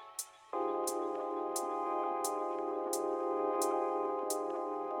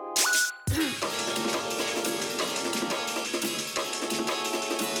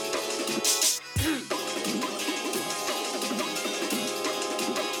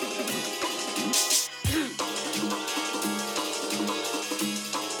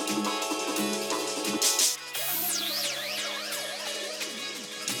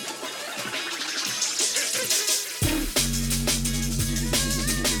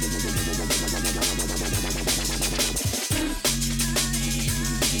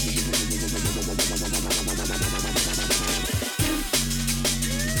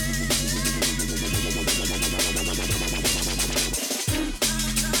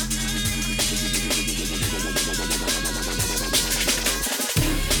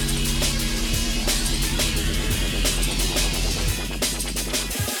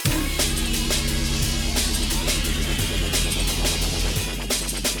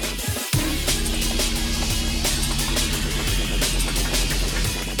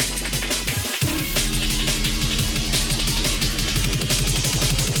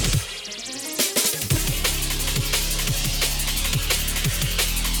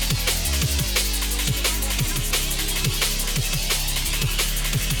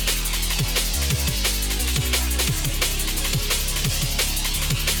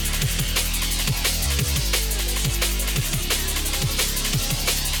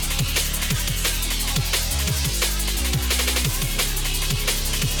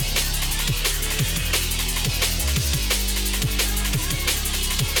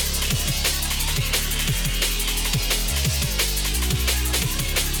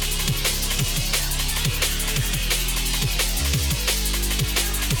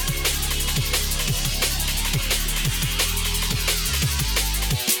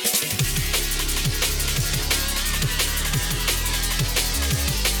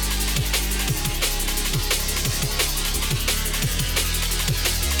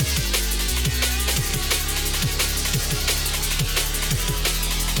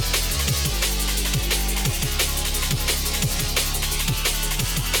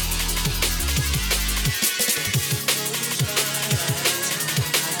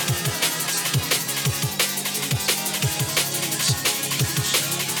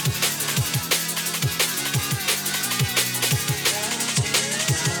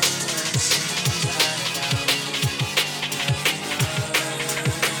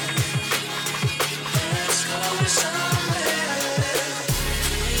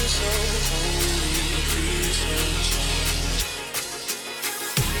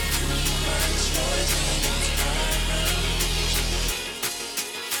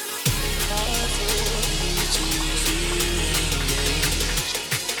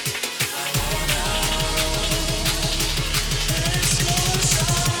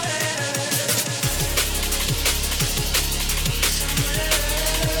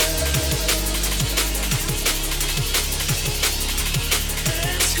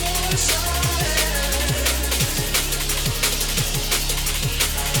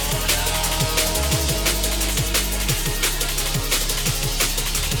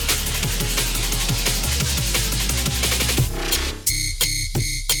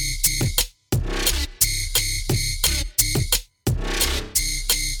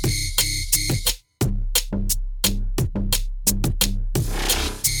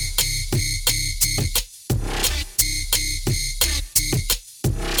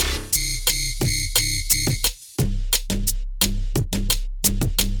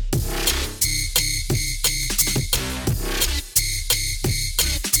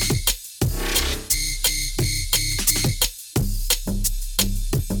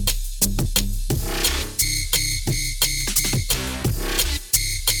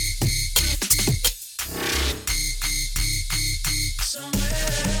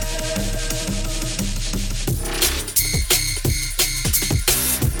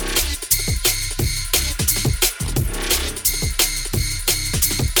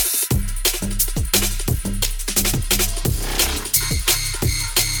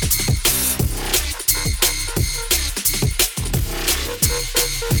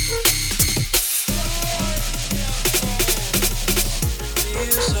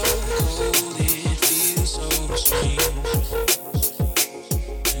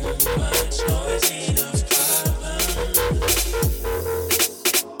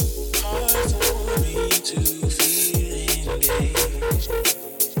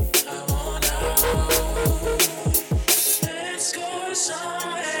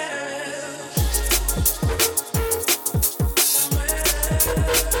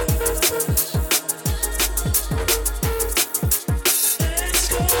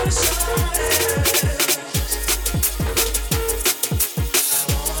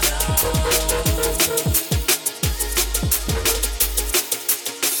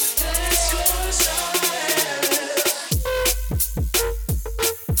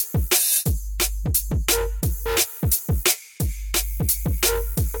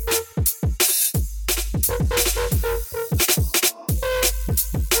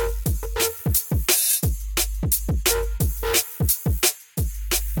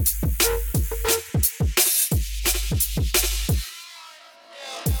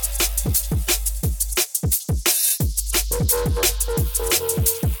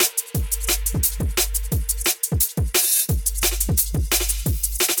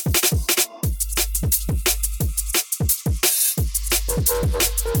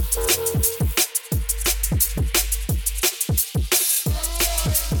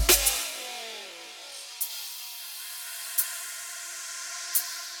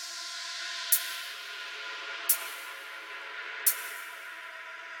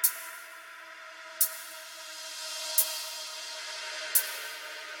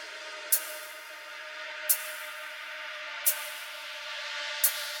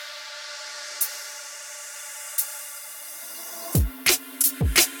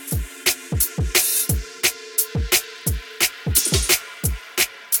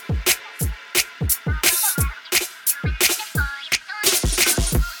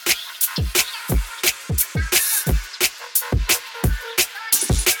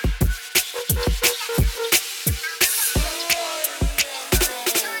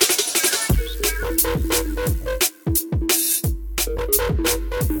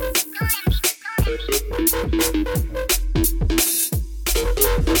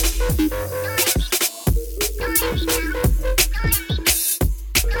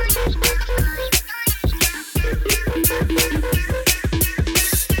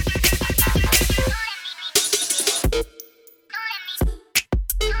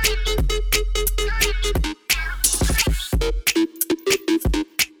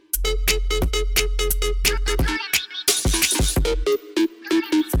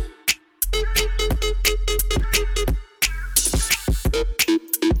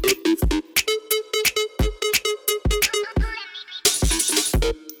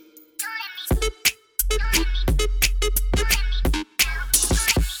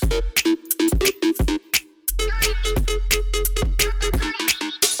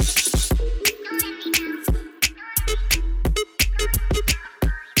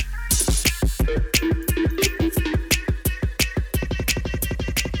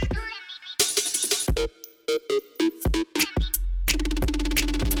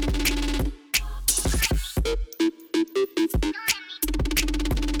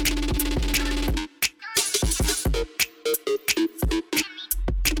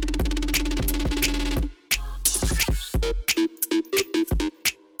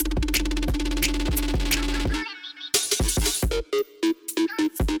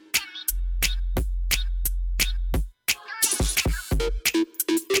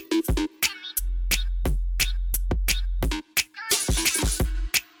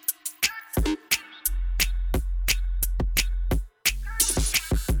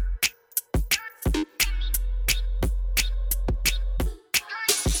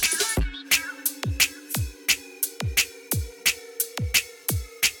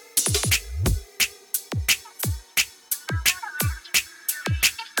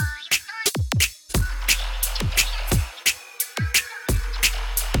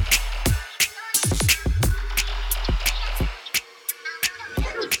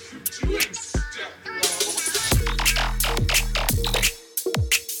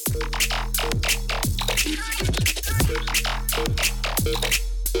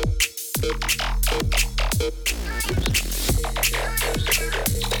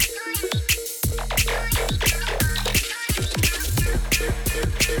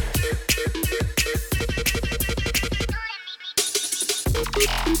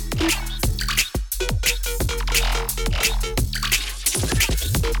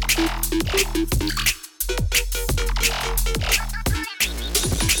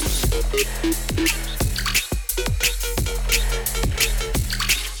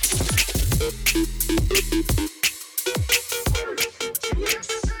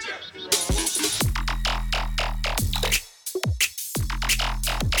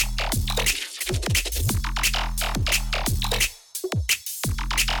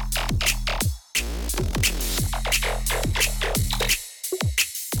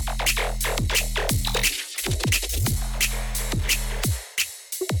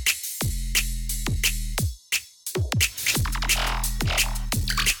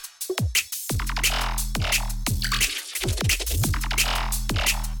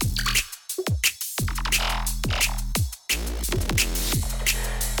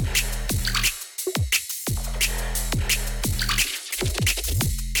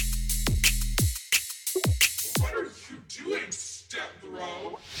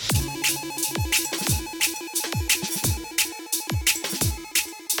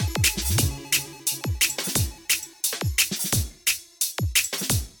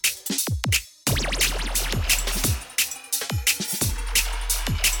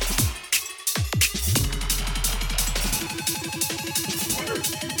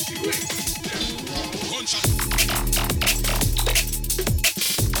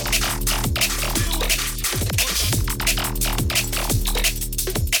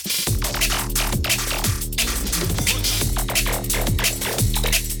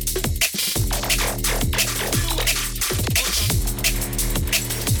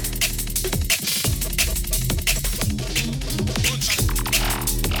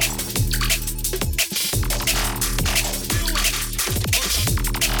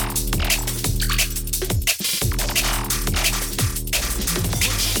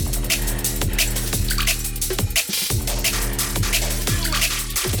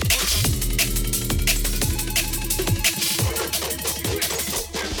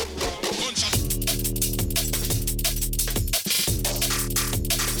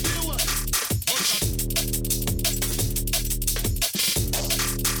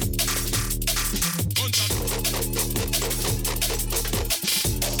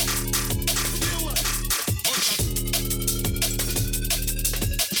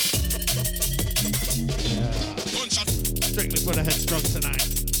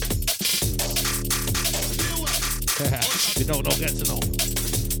 you don't know, get to know.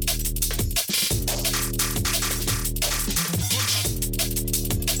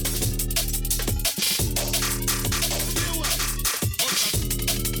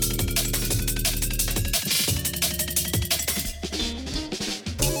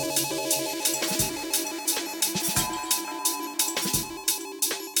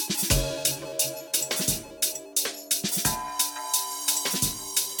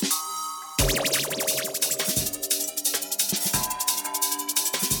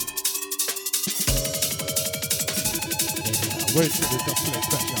 Wait till the double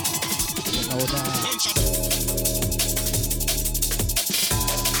pressure. You know that.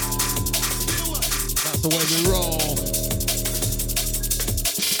 That's the way we roll.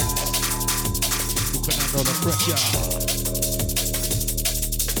 You can handle the pressure.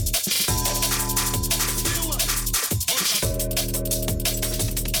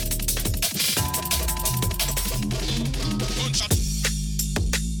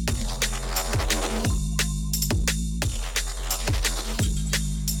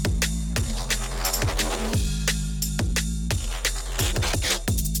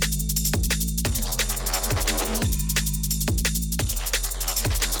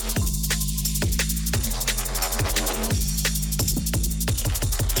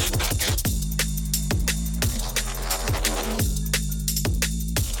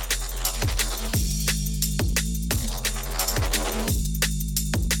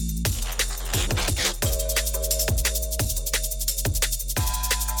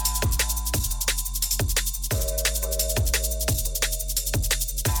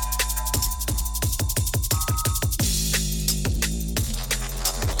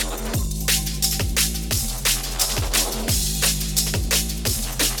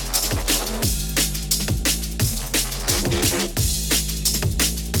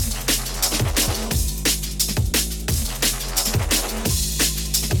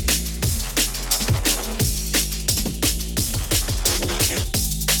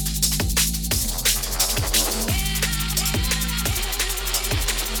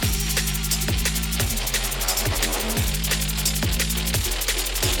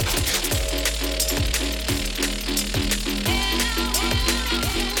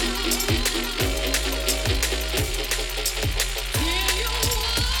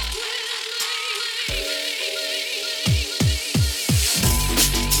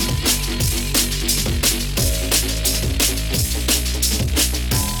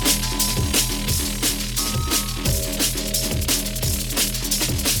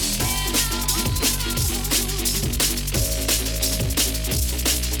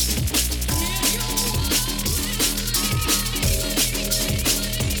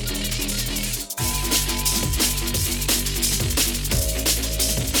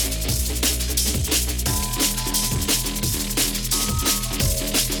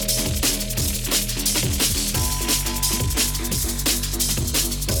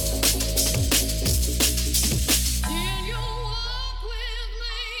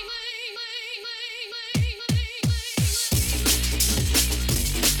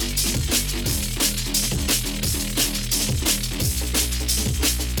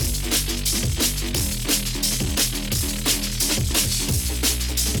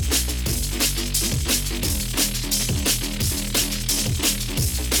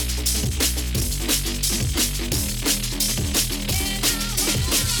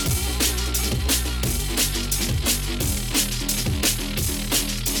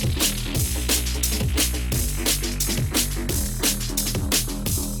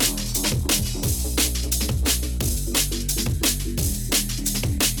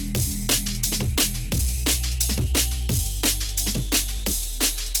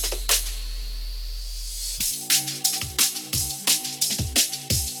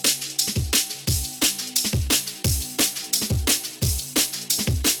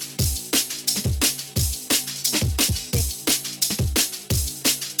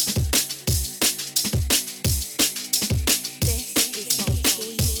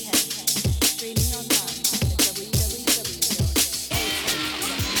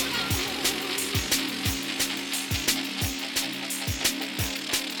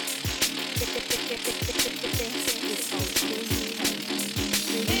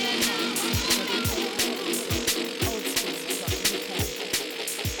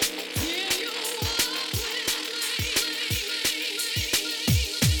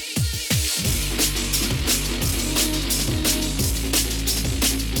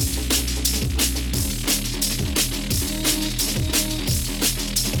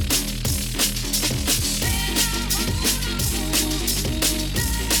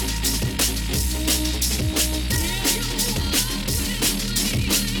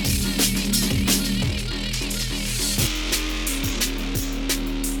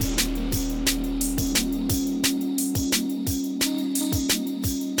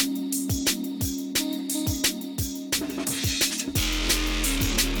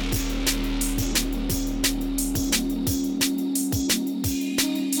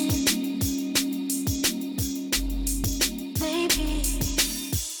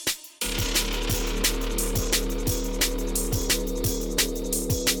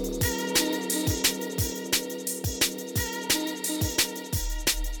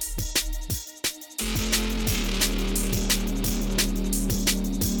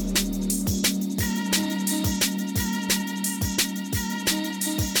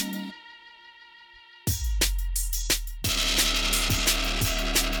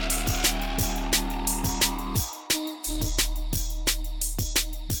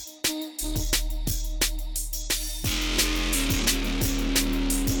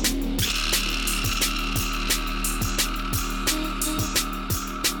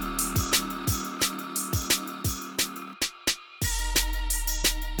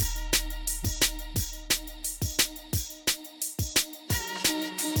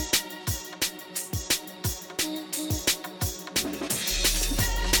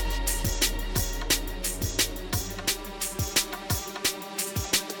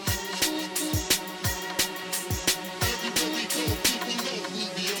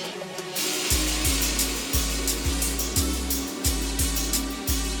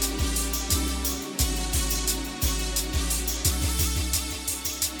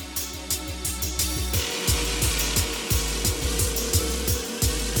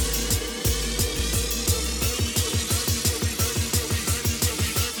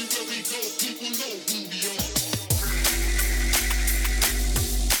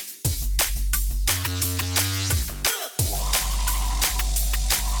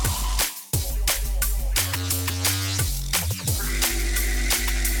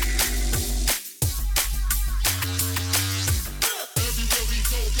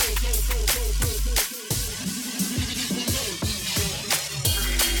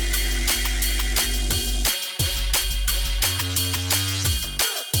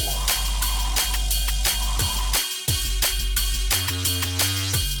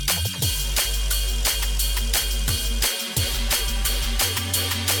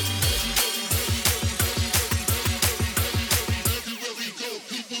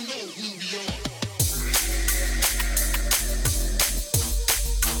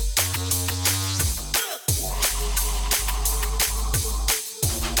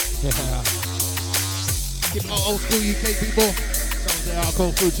 Yeah. Keep our old school UK people. Sounds like I'll go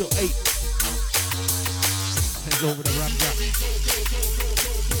through till 8. Heads over the Ram Jack.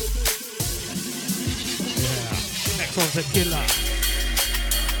 Yeah. Next one's a killer.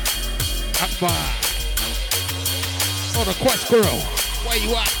 Akbar. Oh, the Quest Girl. Where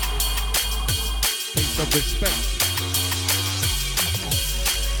you at? Take some respect.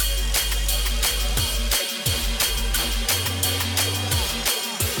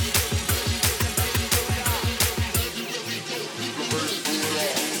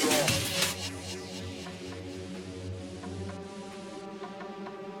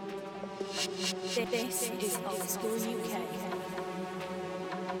 This is Old School UK.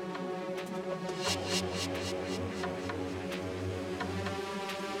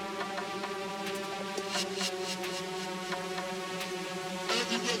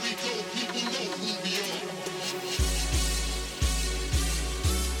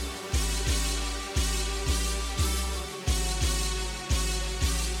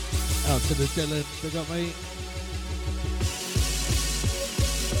 Out to the Dylan, big up mate.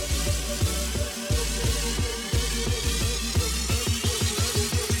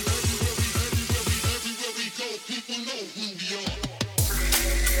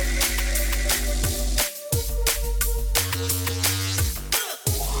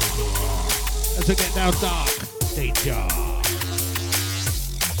 As we get down dark, danger.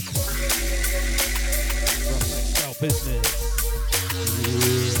 Rough lifestyle business.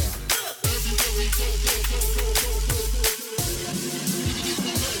 Yeah.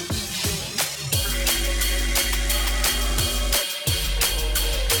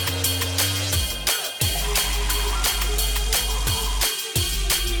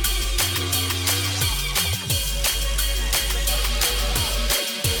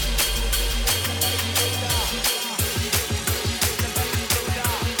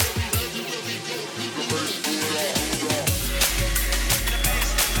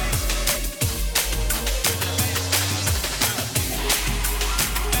 The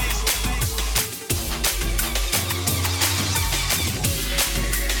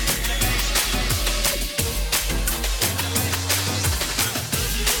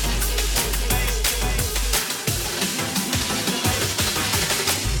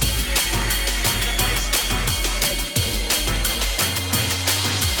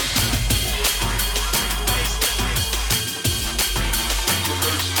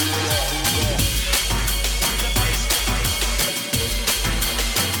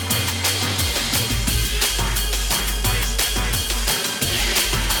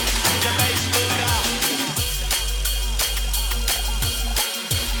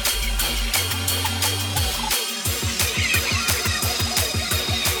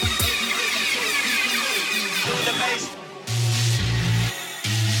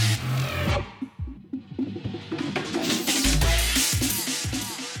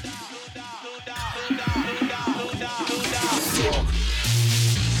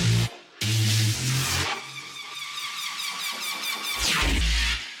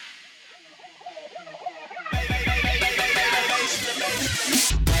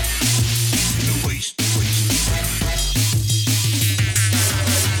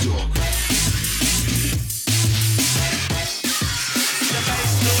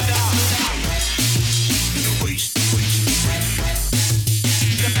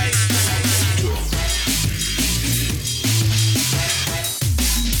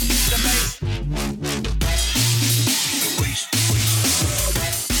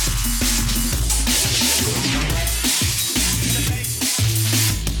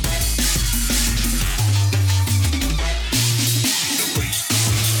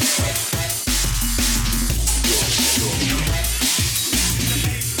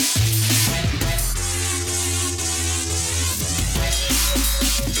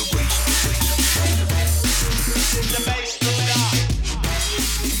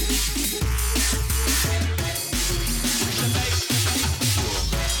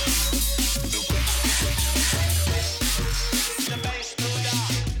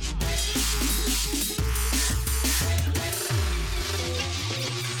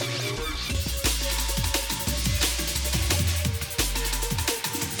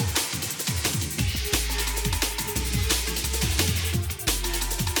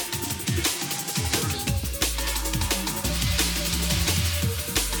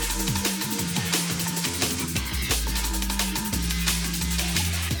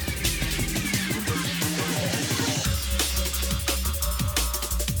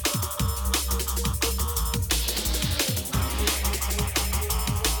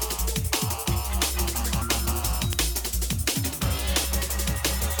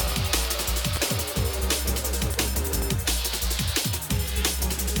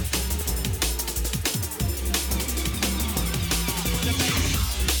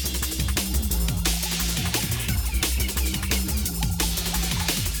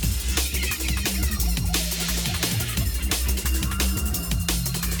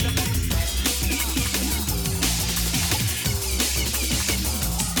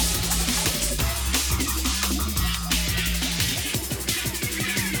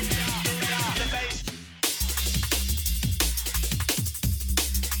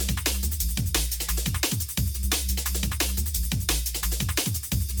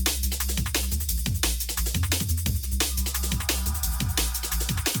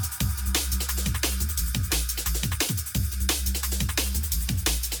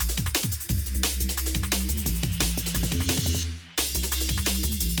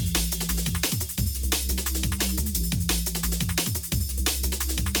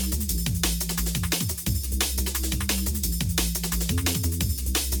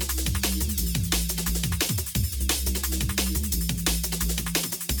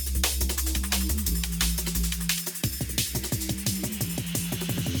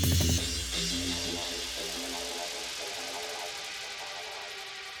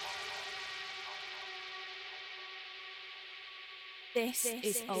This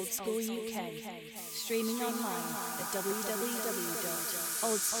is Old School UK, streaming online at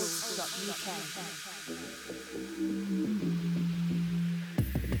www.oldschool.uk.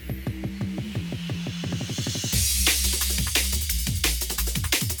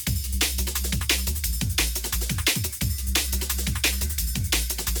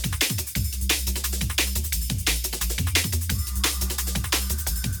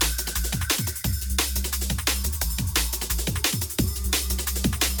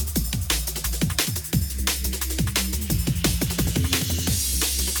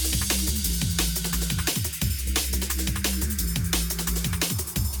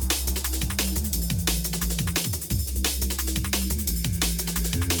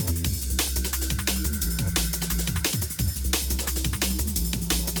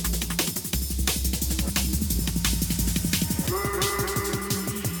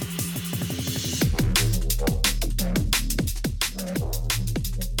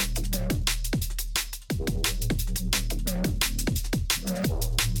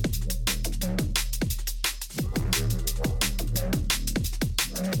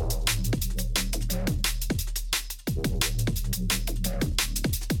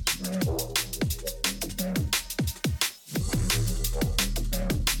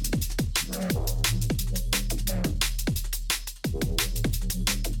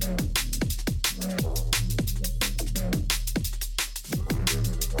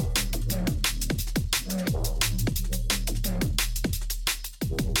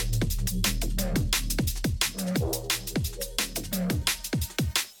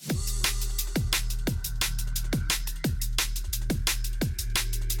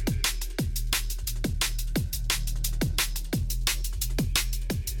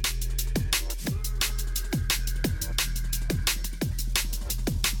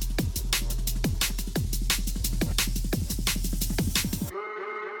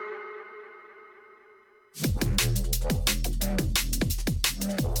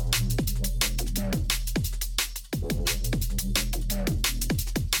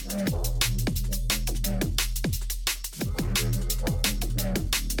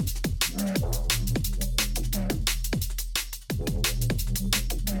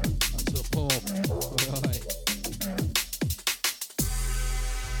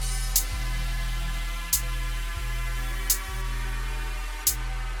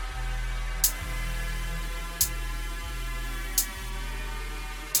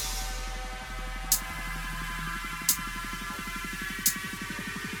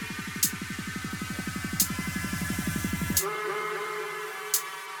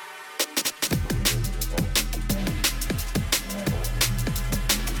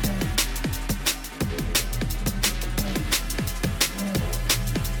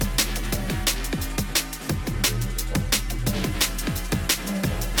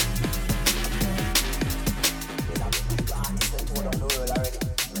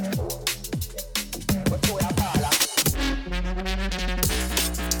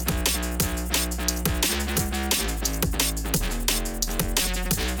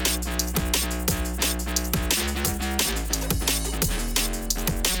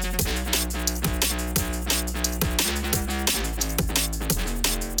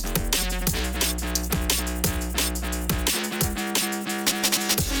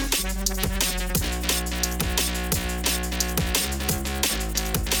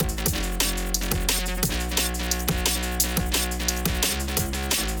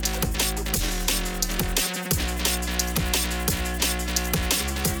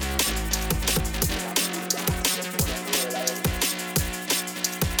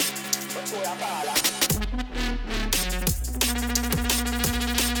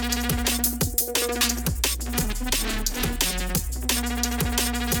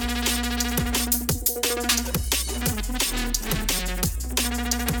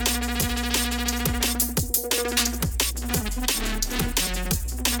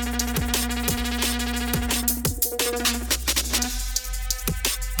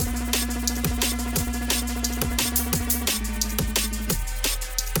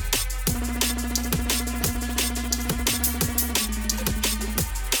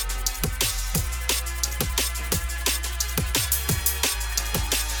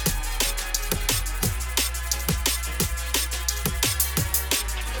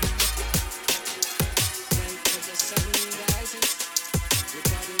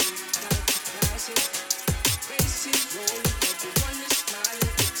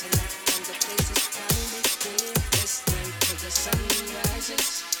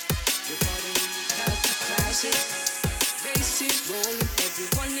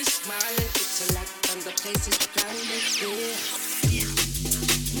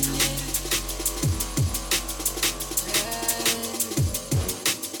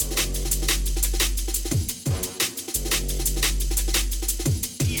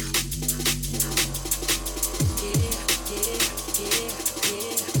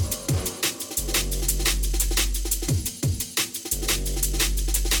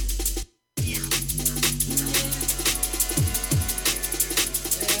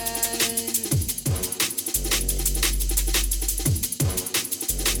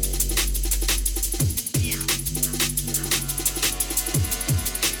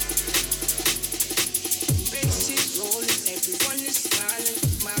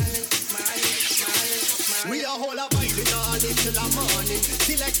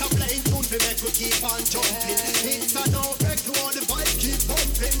 keep on jumping. It's a no break to all the vibe keep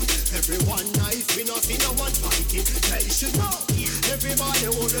pumping. Everyone nice, we not see no one fighting. They should know. Everybody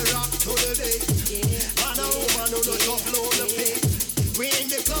wanna rock to the day. Man and woman who don't upload the page. We in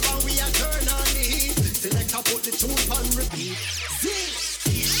the club and we are turn on the heat. Select I put the tune on repeat. Zing.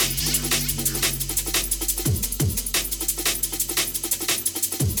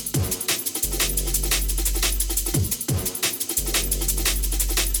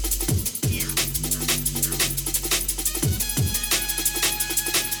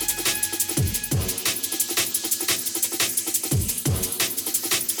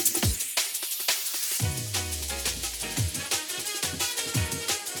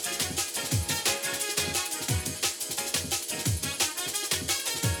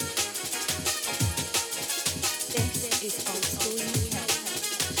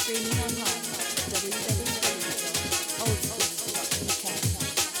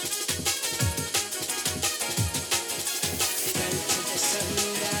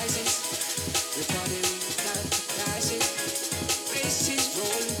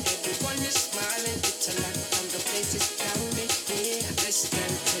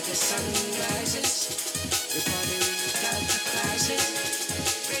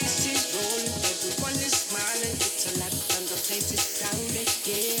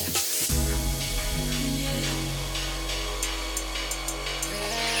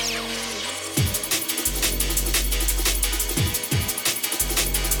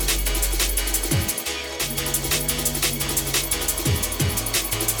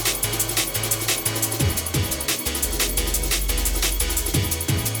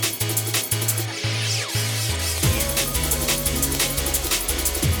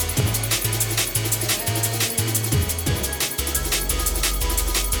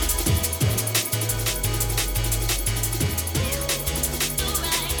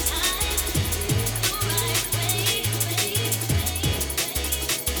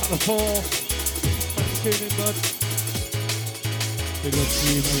 Paul, thanks for tuning in, bud. Big up to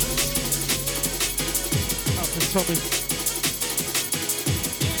you, mate. Out to Tommy.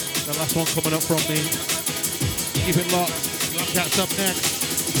 The last one coming up from me. Keep it locked. Ramjat's up next.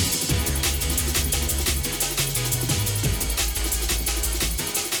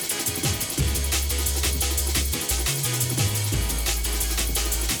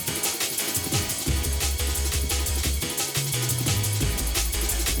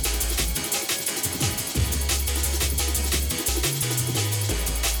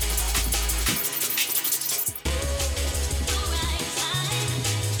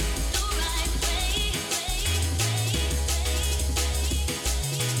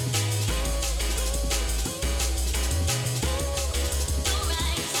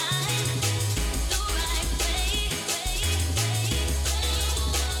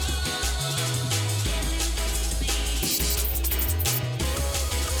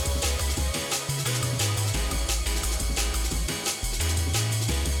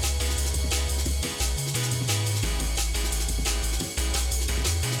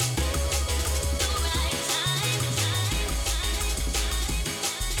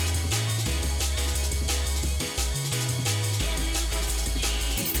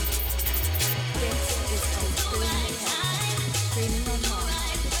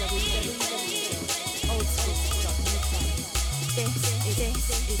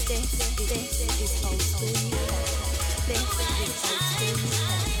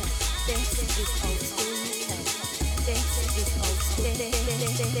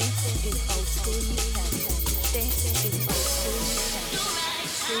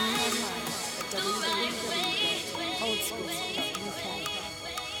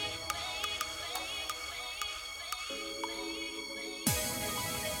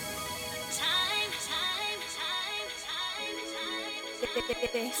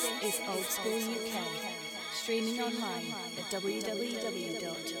 This is Old School UK, streaming online at www.oldschool.uk.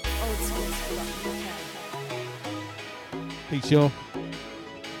 Peace, y'all.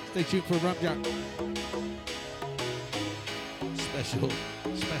 Stay tuned for Ramjat. Special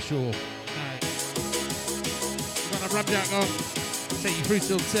night. We're gonna Ramjat on. Take you through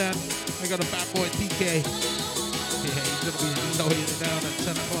till 10. We got a bad boy DK. Yeah, he's gonna be lowering it down at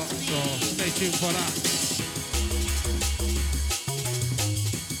 10 o'clock, so stay tuned for that.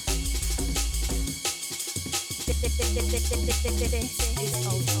 This is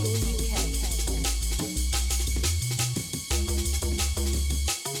Old School UK.